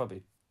it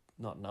probably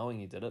not knowing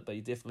you did it, but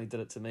you definitely did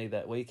it to me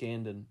that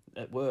weekend and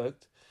it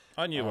worked.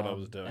 I knew what I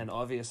was doing. And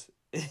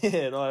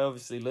and I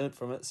obviously learned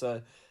from it.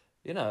 So,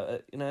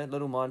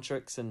 little mind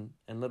tricks and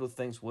little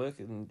things work.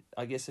 And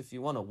I guess if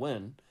you want to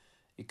win,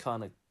 you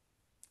kind of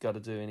got to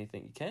do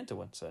anything you can to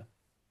win. So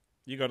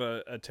you got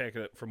to attack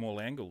it from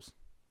all angles.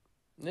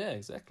 Yeah,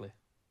 exactly.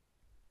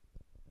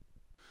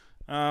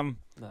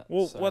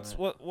 What's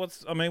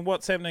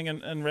happening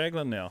in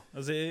Raglan now?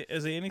 Is there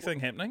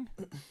anything happening?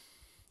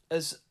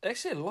 It's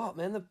actually a lot,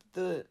 man.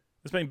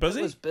 It's been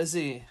busy. It was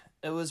busy.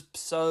 It was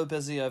so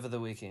busy over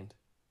the weekend.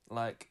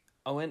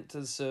 I went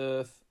to the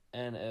surf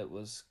and it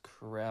was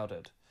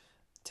crowded.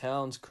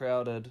 Town's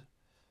crowded.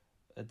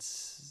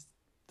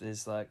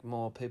 There's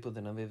more people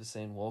than I've ever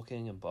seen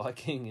walking and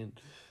biking and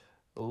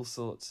all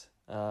sorts.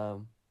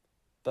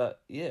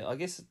 But yeah, I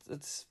guess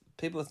it's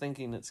people are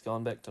thinking it's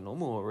gone back to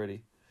normal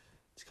already.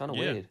 It's kind of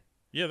weird.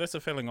 Yeah, that's the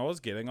feeling I was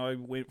getting. I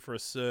went for a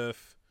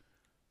surf,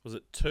 was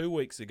it 2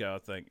 weeks ago, I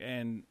think,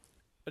 and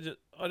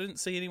I didn't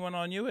see anyone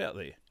I knew out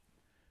there.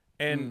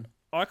 And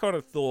I kind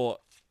of thought,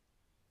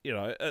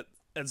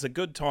 it's a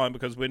good time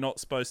because we're not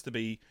supposed to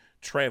be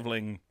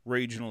traveling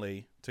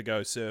regionally to go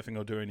surfing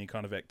or do any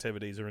kind of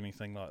activities or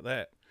anything like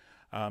that.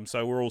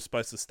 So we're all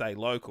supposed to stay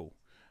local,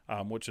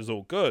 which is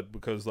all good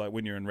because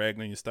when you're in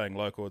Raglan, you're staying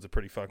local. It's a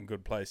pretty fucking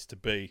good place to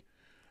be.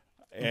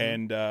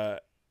 And I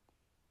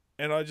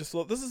just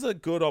thought this is a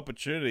good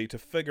opportunity to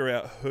figure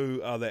out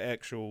who are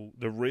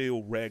the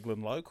real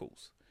Raglan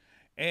locals.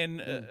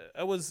 And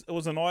it was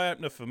an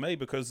eye-opener for me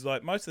because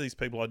most of these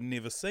people I'd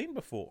never seen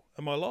before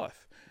in my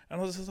life. And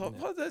I was just like,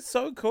 oh, that's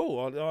so cool.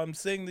 I'm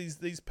seeing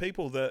these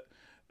people that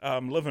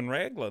live in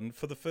Raglan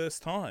for the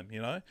first time,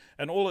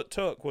 And all it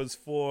took was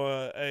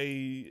for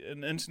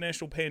an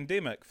international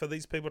pandemic for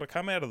these people to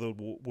come out of the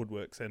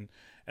woodworks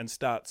and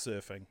start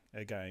surfing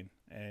again.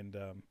 And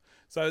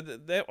so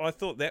that I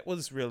thought that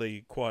was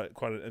really quite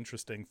an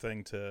interesting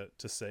thing to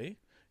see.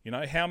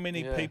 How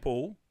many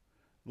people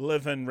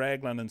live in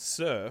Raglan and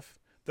surf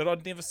that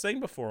I'd never seen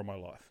before in my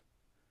life.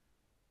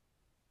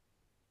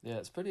 Yeah,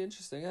 it's pretty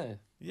interesting, eh?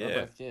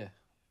 Yeah.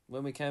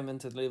 When we came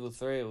into level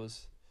 3, it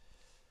was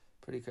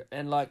pretty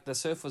and the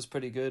surf was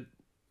pretty good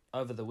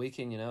over the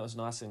weekend, it was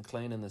nice and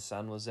clean and the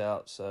sun was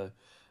out, so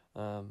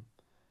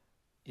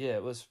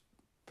it was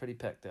pretty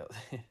packed out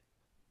there.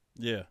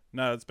 Yeah.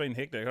 No, it's been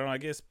hectic. And I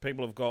guess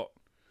people have got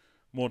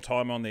more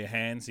time on their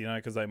hands,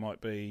 because they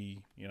might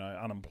be,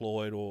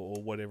 unemployed or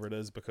whatever it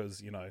is because,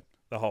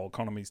 the whole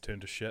economy's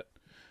turned to shit.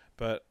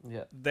 But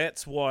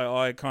that's why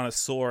I kind of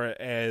saw it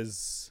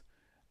as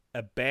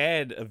a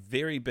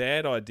very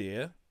bad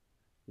idea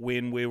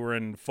when we were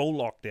in full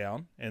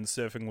lockdown and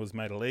surfing was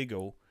made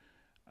illegal.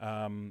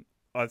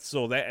 I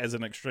saw that as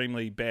an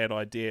extremely bad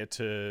idea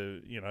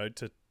to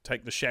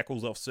take the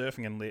shackles off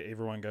surfing and let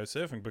everyone go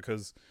surfing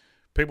because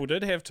people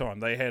did have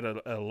time. They had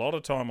a lot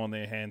of time on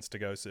their hands to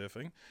go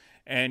surfing.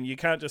 And you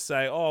can't just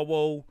say, oh,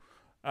 well,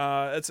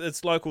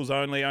 it's locals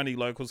only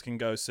locals can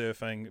go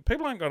surfing.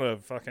 People aren't going to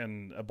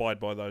fucking abide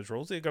by those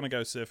rules. They're going to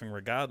go surfing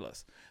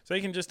regardless. So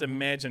you can just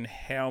imagine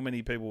how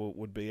many people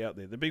would be out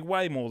there. There'd be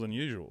way more than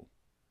usual.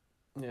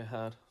 Yeah,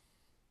 hard.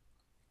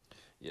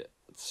 Yeah,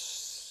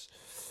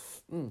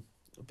 it'll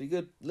be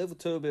good. Level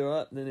 2 will be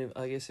alright, and then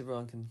I guess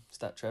everyone can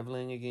start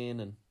travelling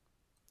again,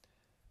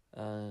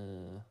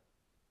 and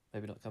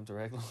maybe not come to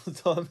Raglan all the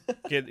time.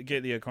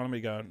 Get the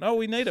economy going. No,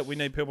 we need it. We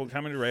need people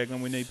coming to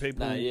Raglan. We need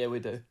people we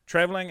do.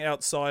 travelling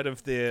outside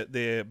of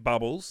their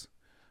bubbles.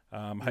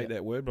 Hate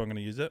that word, but I'm going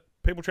to use it.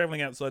 People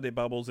travelling outside their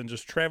bubbles and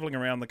just travelling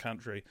around the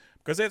country,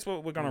 because that's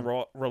what we're going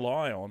to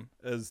rely on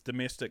is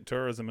domestic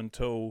tourism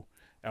until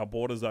our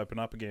borders open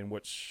up again,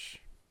 which,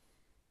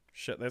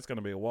 shit, that's going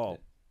to be a while.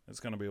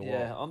 It's going to be a while.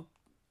 Yeah,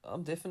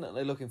 I'm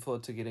definitely looking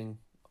forward to getting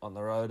on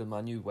the road in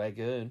my new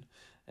wagon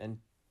and,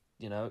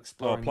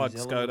 exploring New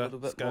Zealand a little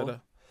bit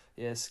more.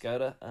 Yeah,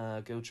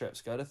 Skoda, Gill Trap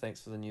Skoda,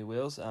 thanks for the new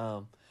wheels.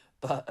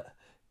 But,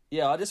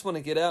 yeah, I just want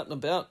to get out and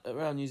about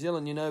around New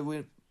Zealand.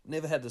 We've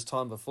never had this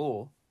time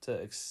before to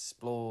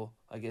explore,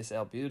 I guess,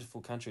 our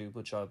beautiful country,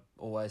 which I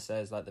always say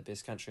is like the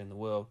best country in the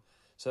world.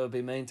 So it'd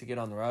be mean to get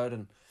on the road,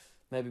 and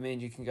maybe me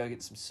and you can go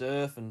get some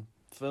surf and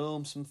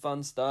film some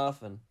fun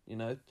stuff, and,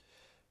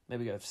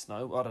 maybe go for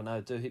snow. I don't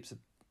know, do heaps of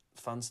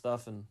fun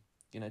stuff, and,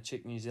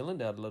 check New Zealand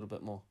out a little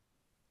bit more.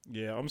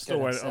 Yeah, I'm still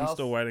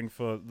waiting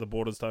for the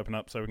borders to open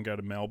up so we can go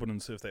to Melbourne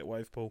and surf that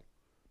wave pool.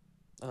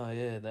 Oh,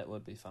 yeah, that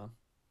would be fun.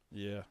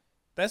 Yeah.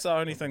 That's the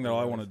only thing that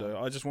I want to do.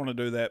 I just want to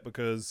do that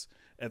because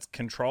it's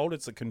controlled.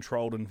 It's a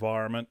controlled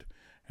environment.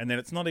 And then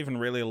it's not even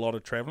really a lot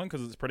of travelling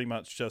because it's pretty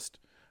much just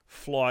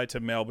fly to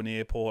Melbourne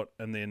Airport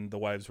and then the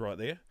wave's right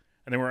there.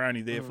 And then we're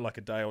only there for like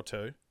a day or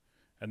two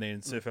and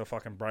then surf our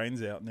fucking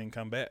brains out and then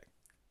come back.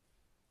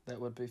 That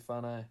would be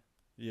fun, eh?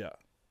 Yeah.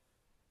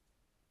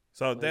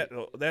 So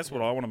that's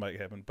what I want to make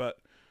happen. But,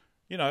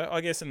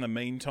 I guess in the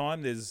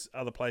meantime, there's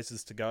other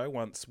places to go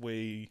once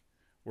we're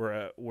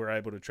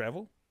able to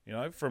travel.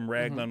 From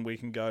Raglan we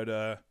can go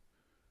to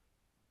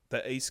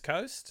the East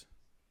Coast,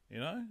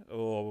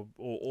 or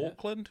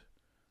Auckland.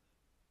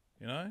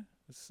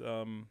 It's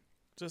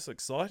just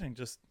exciting.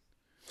 Just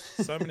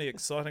so many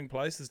exciting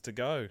places to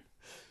go.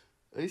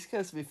 East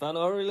Coast would be fun.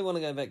 I really want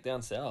to go back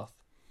down south.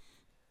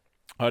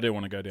 I do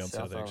want to go down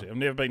south actually. I've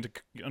never been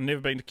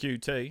to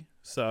QT,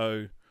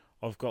 so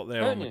I've got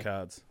that on the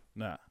cards.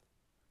 Nah.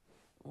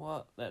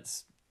 What?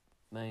 That's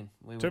mean.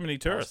 Too many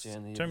tourists.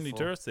 Too many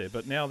tourists there.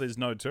 But now there's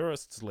no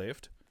tourists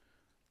left.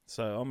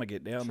 So I'm going to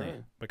get down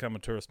there, become a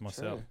tourist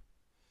myself. True.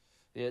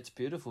 Yeah, it's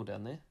beautiful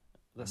down there.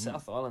 The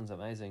South Island's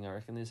amazing, I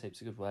reckon. There's heaps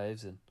of good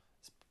waves, and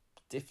it's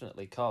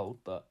definitely cold,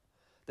 but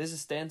there's a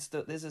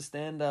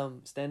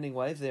standing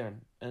wave there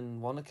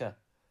in Wanaka.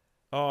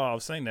 Oh,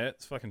 I've seen that.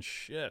 It's fucking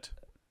shit.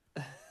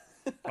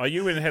 Oh,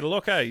 you went and had a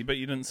look, eh? But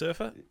you didn't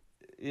surf it?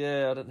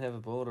 Yeah, I didn't have a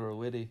board or a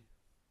weddy.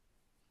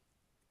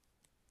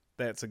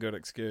 That's a good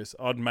excuse.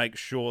 I'd make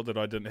sure that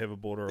I didn't have a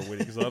board or a weddy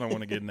because I don't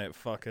want to get in that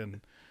fucking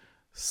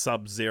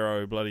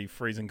sub-zero bloody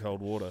freezing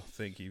cold water.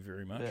 Thank you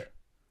very much. Yeah.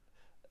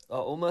 I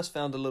almost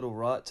found a little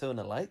right too in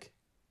a lake.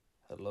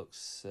 It looks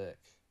sick.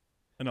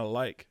 In a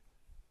lake?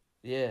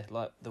 Yeah,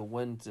 like the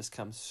wind just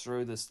comes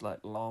through this like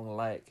long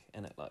lake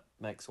and it like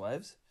makes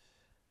waves.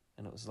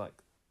 And it was like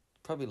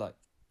probably like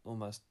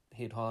almost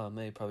head high on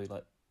me, probably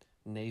like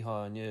knee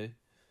high on you.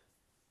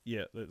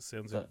 Yeah, that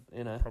sounds like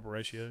proper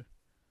ratio.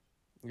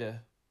 Yeah.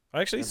 I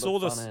actually saw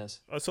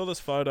this. I saw this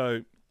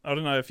photo. I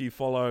don't know if you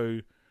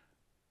follow.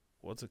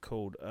 What's it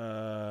called?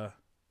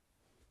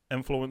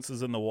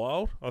 Influencers in the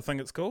Wild, I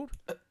think it's called.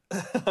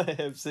 I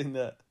have seen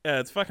that. Yeah,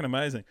 it's fucking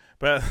amazing.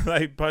 But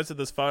they posted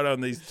this photo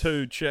and these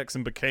two chicks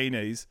in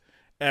bikinis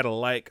at a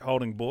lake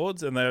holding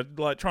boards, and they're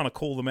like trying to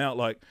call them out,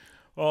 like,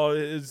 "Oh,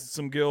 there's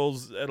some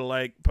girls at a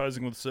lake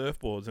posing with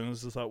surfboards," and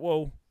it's just like,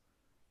 well,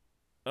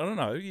 I don't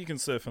know. You can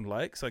surf in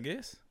lakes, I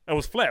guess. It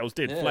was flat. It was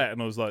dead flat,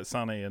 and it was like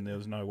sunny, and there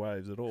was no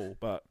waves at all.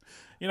 But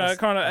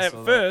kind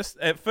of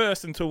at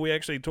first, until we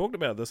actually talked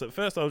about this, at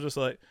first I was just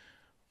like,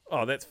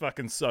 "Oh, that's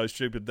fucking so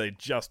stupid. They're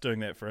just doing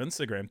that for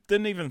Instagram."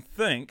 Didn't even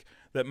think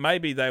that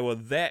maybe they were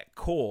that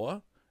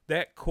core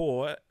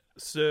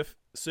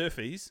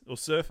surfies or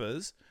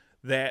surfers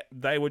that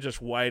they were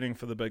just waiting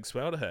for the big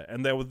swell to hit,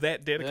 and they were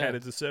that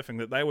dedicated to surfing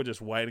that they were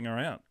just waiting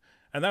around.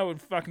 And they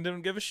would fucking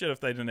didn't give a shit if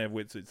they didn't have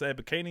wetsuits. They had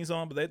bikinis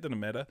on, but that didn't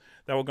matter.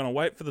 They were going to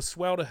wait for the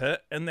swell to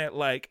hit in that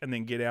lake and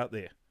then get out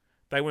there.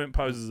 They weren't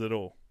posers at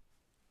all.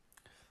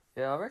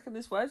 Yeah, I reckon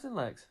there's waves in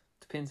lakes.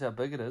 Depends how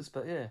big it is,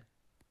 but yeah.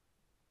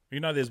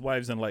 There's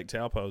waves in Lake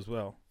Taupo as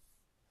well.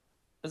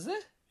 Is there?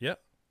 Yep.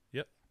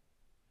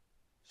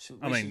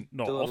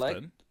 Not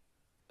often.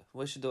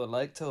 We should do a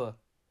lake tour.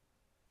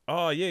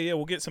 Oh, yeah,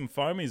 we'll get some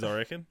foamies, I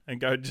reckon, and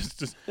go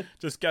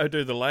just go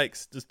do the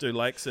lakes. Just do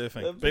lake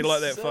surfing. Be like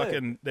that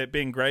fucking that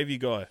Ben Gravy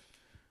guy. Have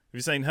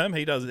you seen him?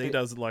 He does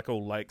like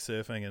all lake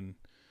surfing and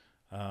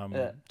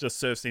just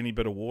surfs any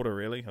bit of water,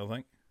 really, I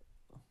think.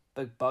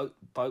 Big boat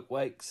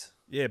wakes.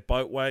 Yeah,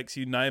 boat wakes,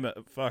 you name it.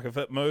 Fuck, if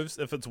it moves,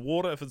 if it's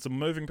water, if it's a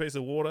moving piece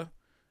of water,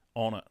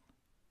 on it.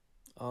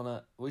 On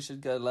it. We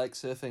should go lake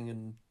surfing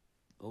and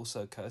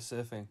also coast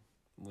surfing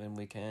when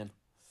we can.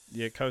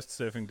 Yeah, coast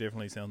surfing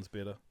definitely sounds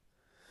better.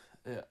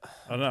 Yeah.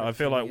 I don't know. I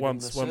feel like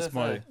once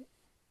my...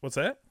 What's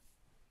that?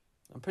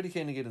 I'm pretty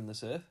keen to get in the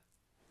surf.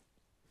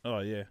 Oh,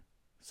 yeah.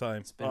 Same.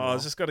 It's been a I while.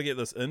 just got to get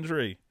this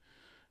injury.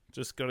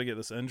 Just got to get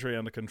this injury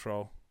under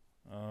control.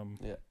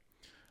 Yeah.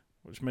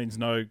 Which means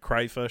no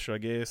crayfish, I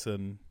guess,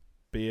 and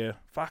beer.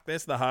 Fuck,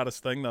 that's the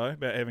hardest thing though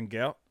about having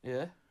gout.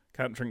 Yeah.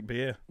 Can't drink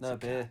beer. No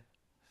beer.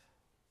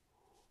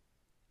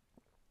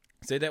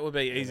 See, that would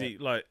be easy.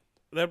 Like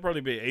that'd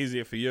probably be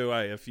easier for you,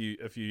 eh? If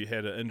you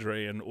had an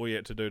injury and all you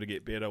had to do to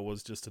get better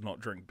was just to not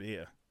drink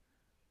beer.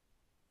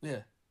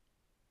 Yeah.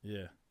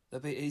 Yeah.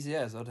 That'd be easy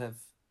as. I'd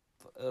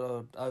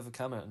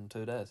overcome it in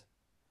 2 days.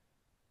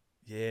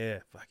 Yeah.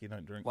 Fuck, you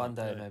don't drink. One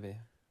day maybe.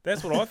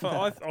 That's what I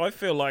feel. I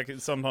feel like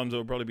sometimes it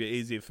would probably be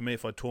easier for me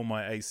if I tore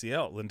my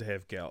ACL than to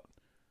have gout.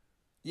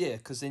 Yeah,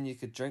 because then you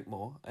could drink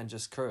more and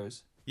just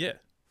cruise. Yeah.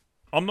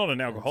 I'm not an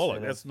alcoholic.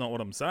 Instead of- That's not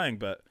what I'm saying,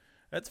 but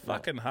it's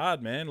fucking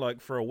hard, man.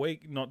 Like for a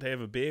week not to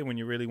have a beer when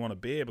you really want a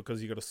beer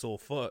because you got a sore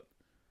foot.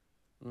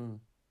 Mm.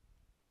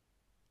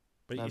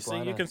 But No you see,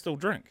 you bueno. can still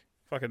drink.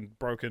 Fucking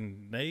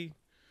broken knee,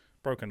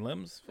 broken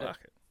limbs. Yeah. Fuck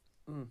it.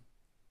 Mm.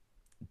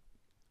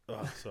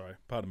 Oh, sorry.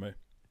 Pardon me.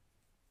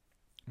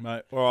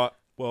 Mate, all right.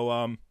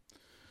 Well,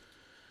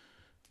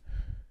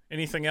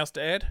 anything else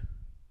to add?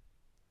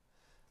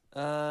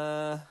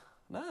 Nah.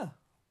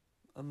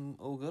 I'm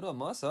all good on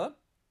my side.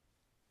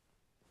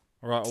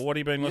 All right. Well, what have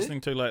you been You? listening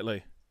to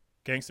lately?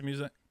 Gangster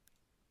music?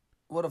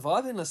 What have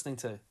I been listening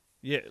to?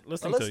 Yeah, I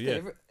listening listen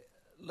to, to yeah.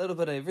 a little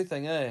bit of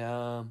everything,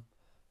 eh?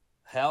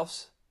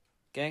 House,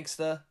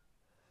 gangster,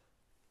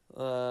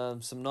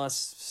 some nice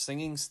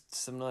singing,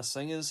 some nice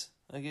singers,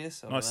 I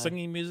guess. I don't Nice know.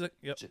 singing music?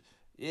 Yep.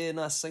 Yeah,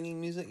 nice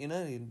singing music,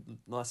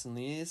 nice in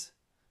the ears.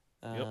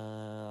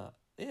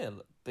 Yeah,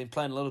 been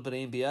playing a little bit of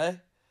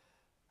NBA.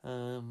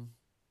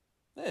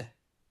 Yeah.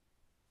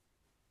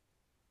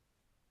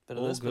 Bit of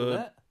All this, bit of good.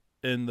 that.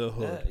 In the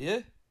hood. Yeah.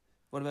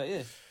 What about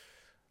you?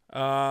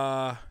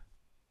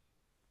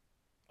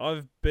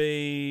 I've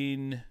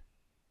been...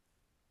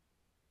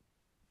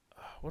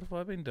 What have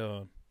I been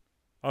doing?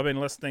 I've been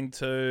listening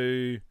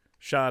to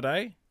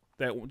Sade.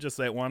 That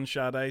one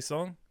Sade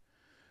song.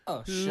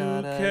 Oh, Who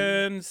Sade.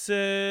 can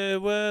say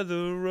where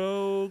the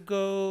road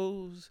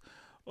goes?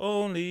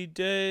 Only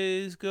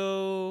days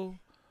go,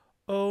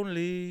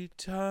 only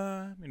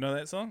time. You know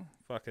that song?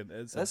 Fucking,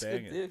 it's That's a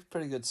good. banger. You're a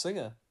pretty good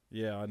singer.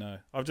 Yeah, I know.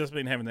 I've just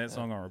been having that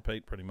song on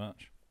repeat pretty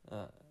much.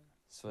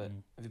 Sweet.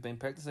 Mm. Have you been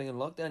practicing in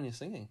lockdown? You're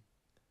singing.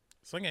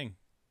 Singing.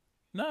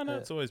 No, Yeah.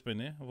 it's always been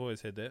there. I've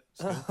always had that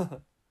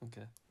skill.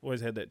 Okay.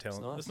 Always had that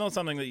talent. nice. It's not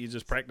something that you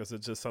just practice.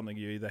 It's just something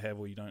you either have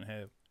or you don't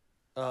have.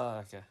 Oh,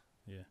 okay.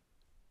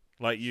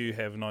 Like you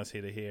have a nice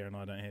head of hair and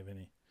I don't have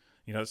any.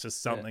 You know, it's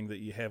just something that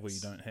you have or you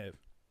don't have.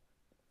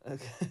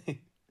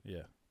 Okay.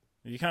 Yeah.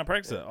 You can't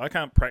practice it. I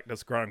can't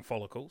practice growing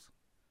follicles.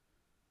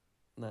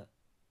 No,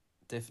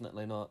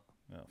 definitely not.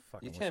 Oh,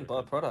 fucking You wish can I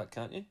buy could. product,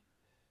 can't you?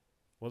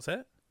 What's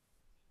that?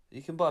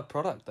 You can buy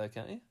product though,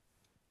 can't you?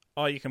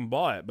 Oh, you can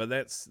buy it, but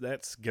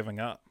that's giving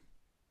up.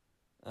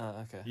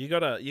 Oh, okay. You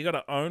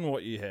gotta own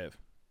what you have.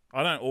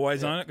 I don't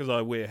always own it because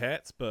I wear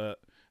hats, but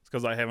it's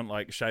because I haven't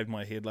like shaved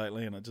my head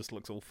lately and it just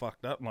looks all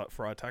fucked up like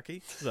Fry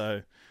Tucky.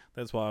 So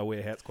that's why I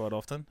wear hats quite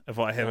often. If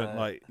I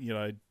haven't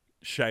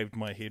shaved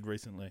my head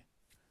recently.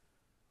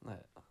 No.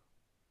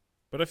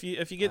 But if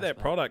you get that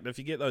product, if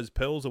you get those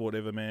pills or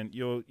whatever, man,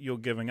 you're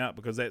giving up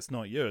because that's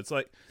not you. It's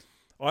like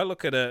I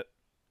look at it.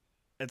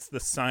 It's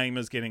the same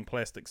as getting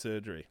plastic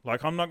surgery.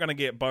 Like, I'm not going to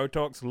get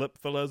Botox, lip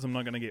fillers. I'm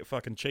not going to get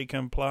fucking cheek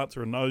implants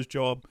or a nose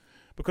job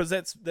because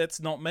that's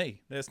not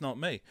me. That's not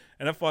me.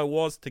 And if I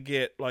was to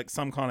get, like,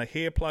 some kind of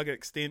hair plug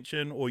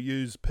extension or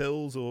use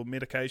pills or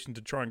medication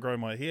to try and grow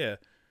my hair,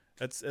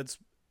 it's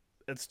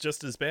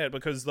just as bad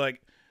because,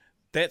 like,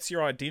 that's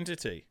your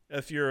identity.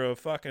 If you're a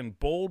fucking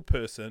bald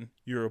person,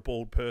 you're a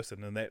bald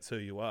person and that's who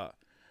you are.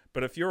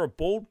 But if you're a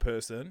bald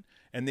person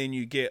and then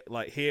you get,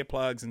 like, hair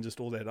plugs and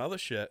just all that other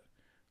shit,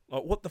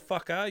 like, what the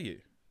fuck are you?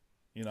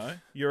 You know,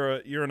 you're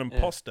an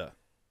imposter.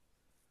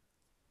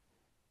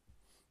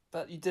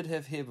 But you did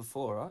have hair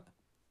before, right?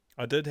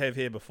 I did have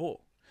hair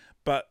before,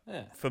 but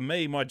for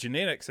me, my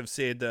genetics have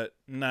said that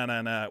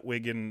no, we're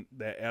getting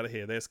that out of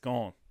here. That's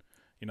gone.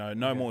 You know,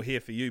 no more hair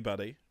for you,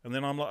 buddy. And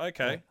then I'm like,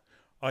 okay,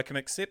 I can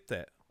accept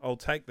that. I'll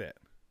take that.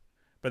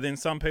 But then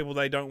some people,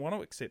 they don't want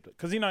to accept it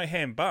because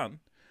Ham Bun,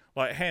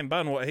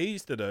 what he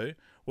used to do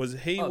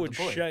was he would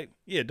shave.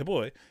 Yeah, Du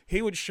Bois.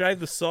 He would shave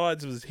the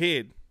sides of his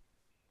head.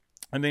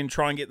 And then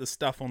try and get the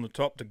stuff on the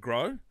top to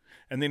grow.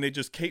 And then they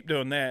just keep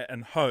doing that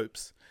in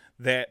hopes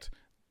that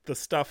the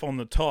stuff on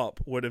the top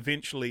would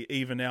eventually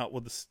even out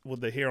with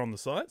the hair on the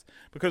sides.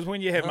 Because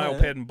when you have male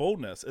pattern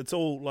baldness, it's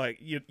all like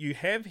you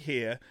have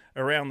hair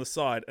around the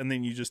side and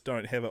then you just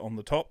don't have it on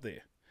the top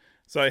there.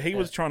 So he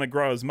was trying to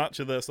grow as much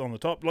of this on the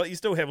top. Like, you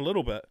still have a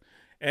little bit.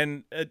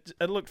 And it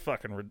looked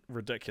fucking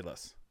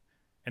ridiculous.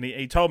 And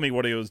he told me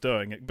what he was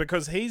doing.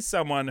 Because he's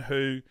someone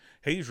who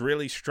he's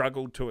really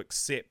struggled to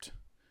accept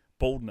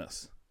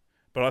baldness,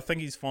 but I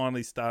think he's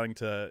finally starting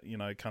to,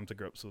 come to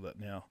grips with it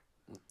now.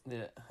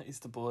 Yeah,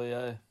 he's the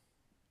boy.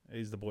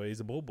 He's the boy.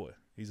 He's a bald boy.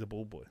 He's a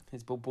bald boy.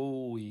 He's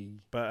boy.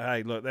 But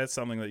hey, look, that's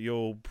something that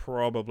you'll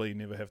probably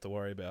never have to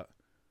worry about.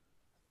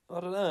 I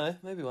don't know.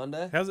 Maybe one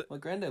day. How's it? My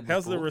granddad was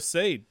How's the bald.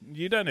 recede?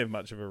 You don't have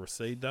much of a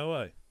recede, though,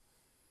 eh?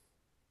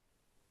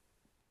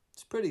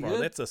 It's pretty Bro,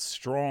 good. that's a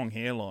strong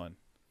hairline.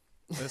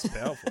 That's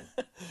powerful.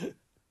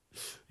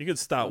 You could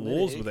start I need a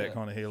wars with that haircut.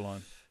 kind of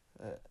hairline.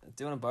 Do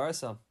you want to borrow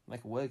some?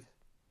 Make a wig.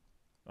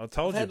 I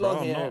told I've you, had bro.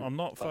 long hair I'm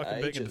not for fucking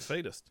being a ages.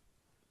 defeatist.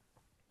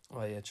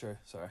 Oh yeah, true.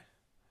 Sorry.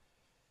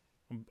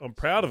 I'm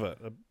proud of it.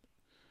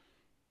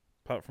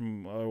 Apart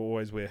from I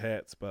always wear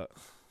hats, but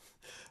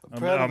I'm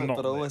proud I'm of it, not but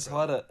I that always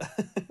proud. hide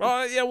it.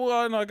 Oh yeah,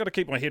 well I got to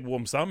keep my head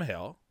warm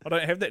somehow. I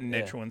don't have that Yeah.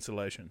 natural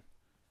insulation.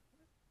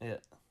 Yeah.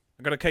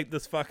 I got to keep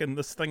this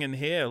thing in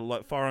here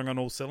like firing on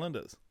all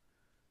cylinders.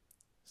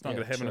 It's not Yeah,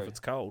 going to happen true. if it's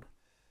cold.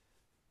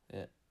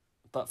 Yeah.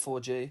 But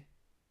 4G.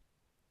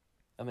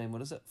 I mean,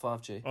 what is it?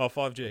 5G. Oh,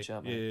 5G. Watch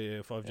out, Yeah,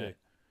 mate. 5G.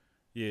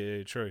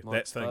 Yeah, true. More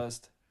That thing.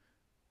 exposed.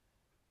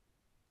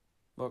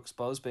 More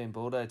exposed being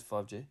bald age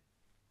 5G.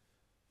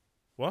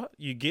 What?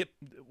 You get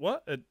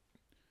what?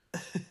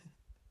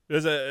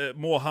 There's a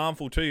more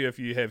harmful to you if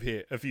you have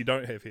hair. If you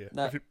don't have hair.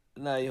 No, If you-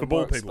 no, you're for more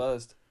bald people.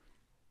 exposed.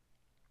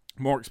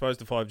 More exposed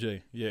to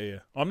 5G. Yeah.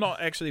 I'm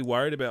not actually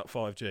worried about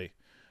 5G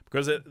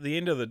because at the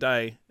end of the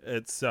day,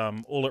 it's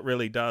all it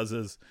really does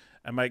is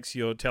it makes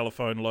your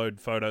telephone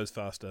load photos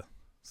faster.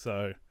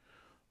 So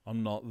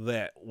I'm not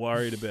that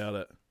worried about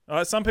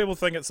it. Some people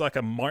think it's like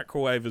a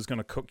microwave is going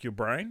to cook your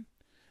brain,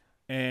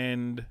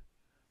 and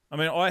I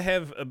mean I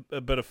have a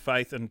bit of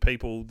faith in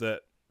people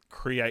that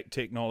create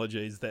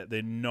technologies that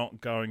they're not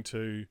going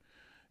to,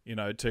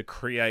 to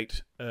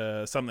create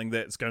something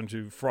that's going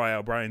to fry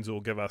our brains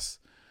or give us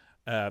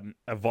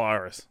a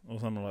virus or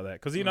something like that.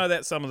 Because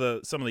that's some of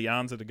the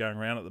yarns that are going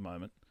around at the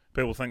moment.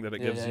 People think that it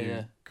gives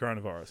you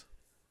coronavirus.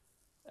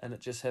 And it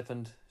just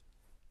happened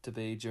to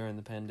be during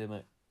the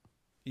pandemic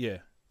Yeah.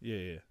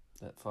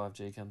 that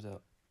 5G comes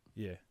out.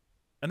 Yeah,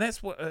 and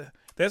that's one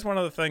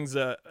of the things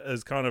that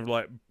is kind of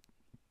like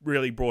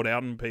really brought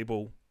out in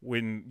people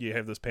when you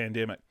have this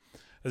pandemic,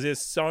 is there's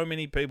so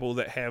many people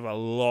that have a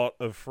lot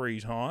of free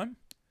time,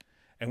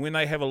 and when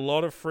they have a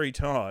lot of free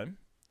time,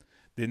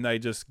 then they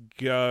just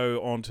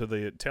go onto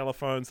the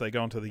telephones, they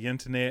go onto the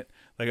internet,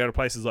 they go to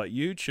places like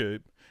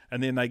YouTube,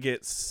 and then they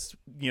get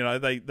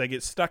they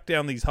get stuck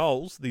down these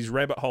holes, these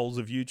rabbit holes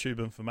of YouTube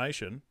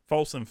information,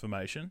 false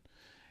information,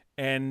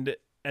 and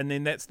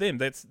then that's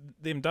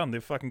them done.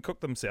 They've fucking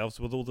cooked themselves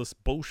with all this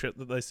bullshit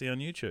that they see on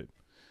YouTube.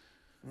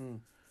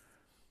 Mm.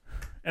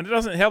 And it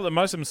doesn't help that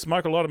most of them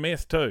smoke a lot of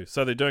meth too,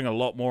 so they're doing a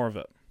lot more of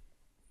it.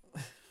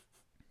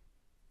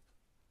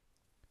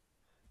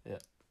 Yeah.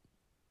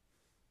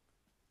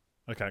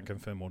 I can't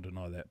confirm or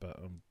deny that, but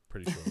I'm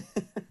pretty sure.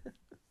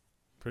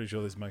 Pretty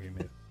sure they're smoking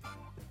meth.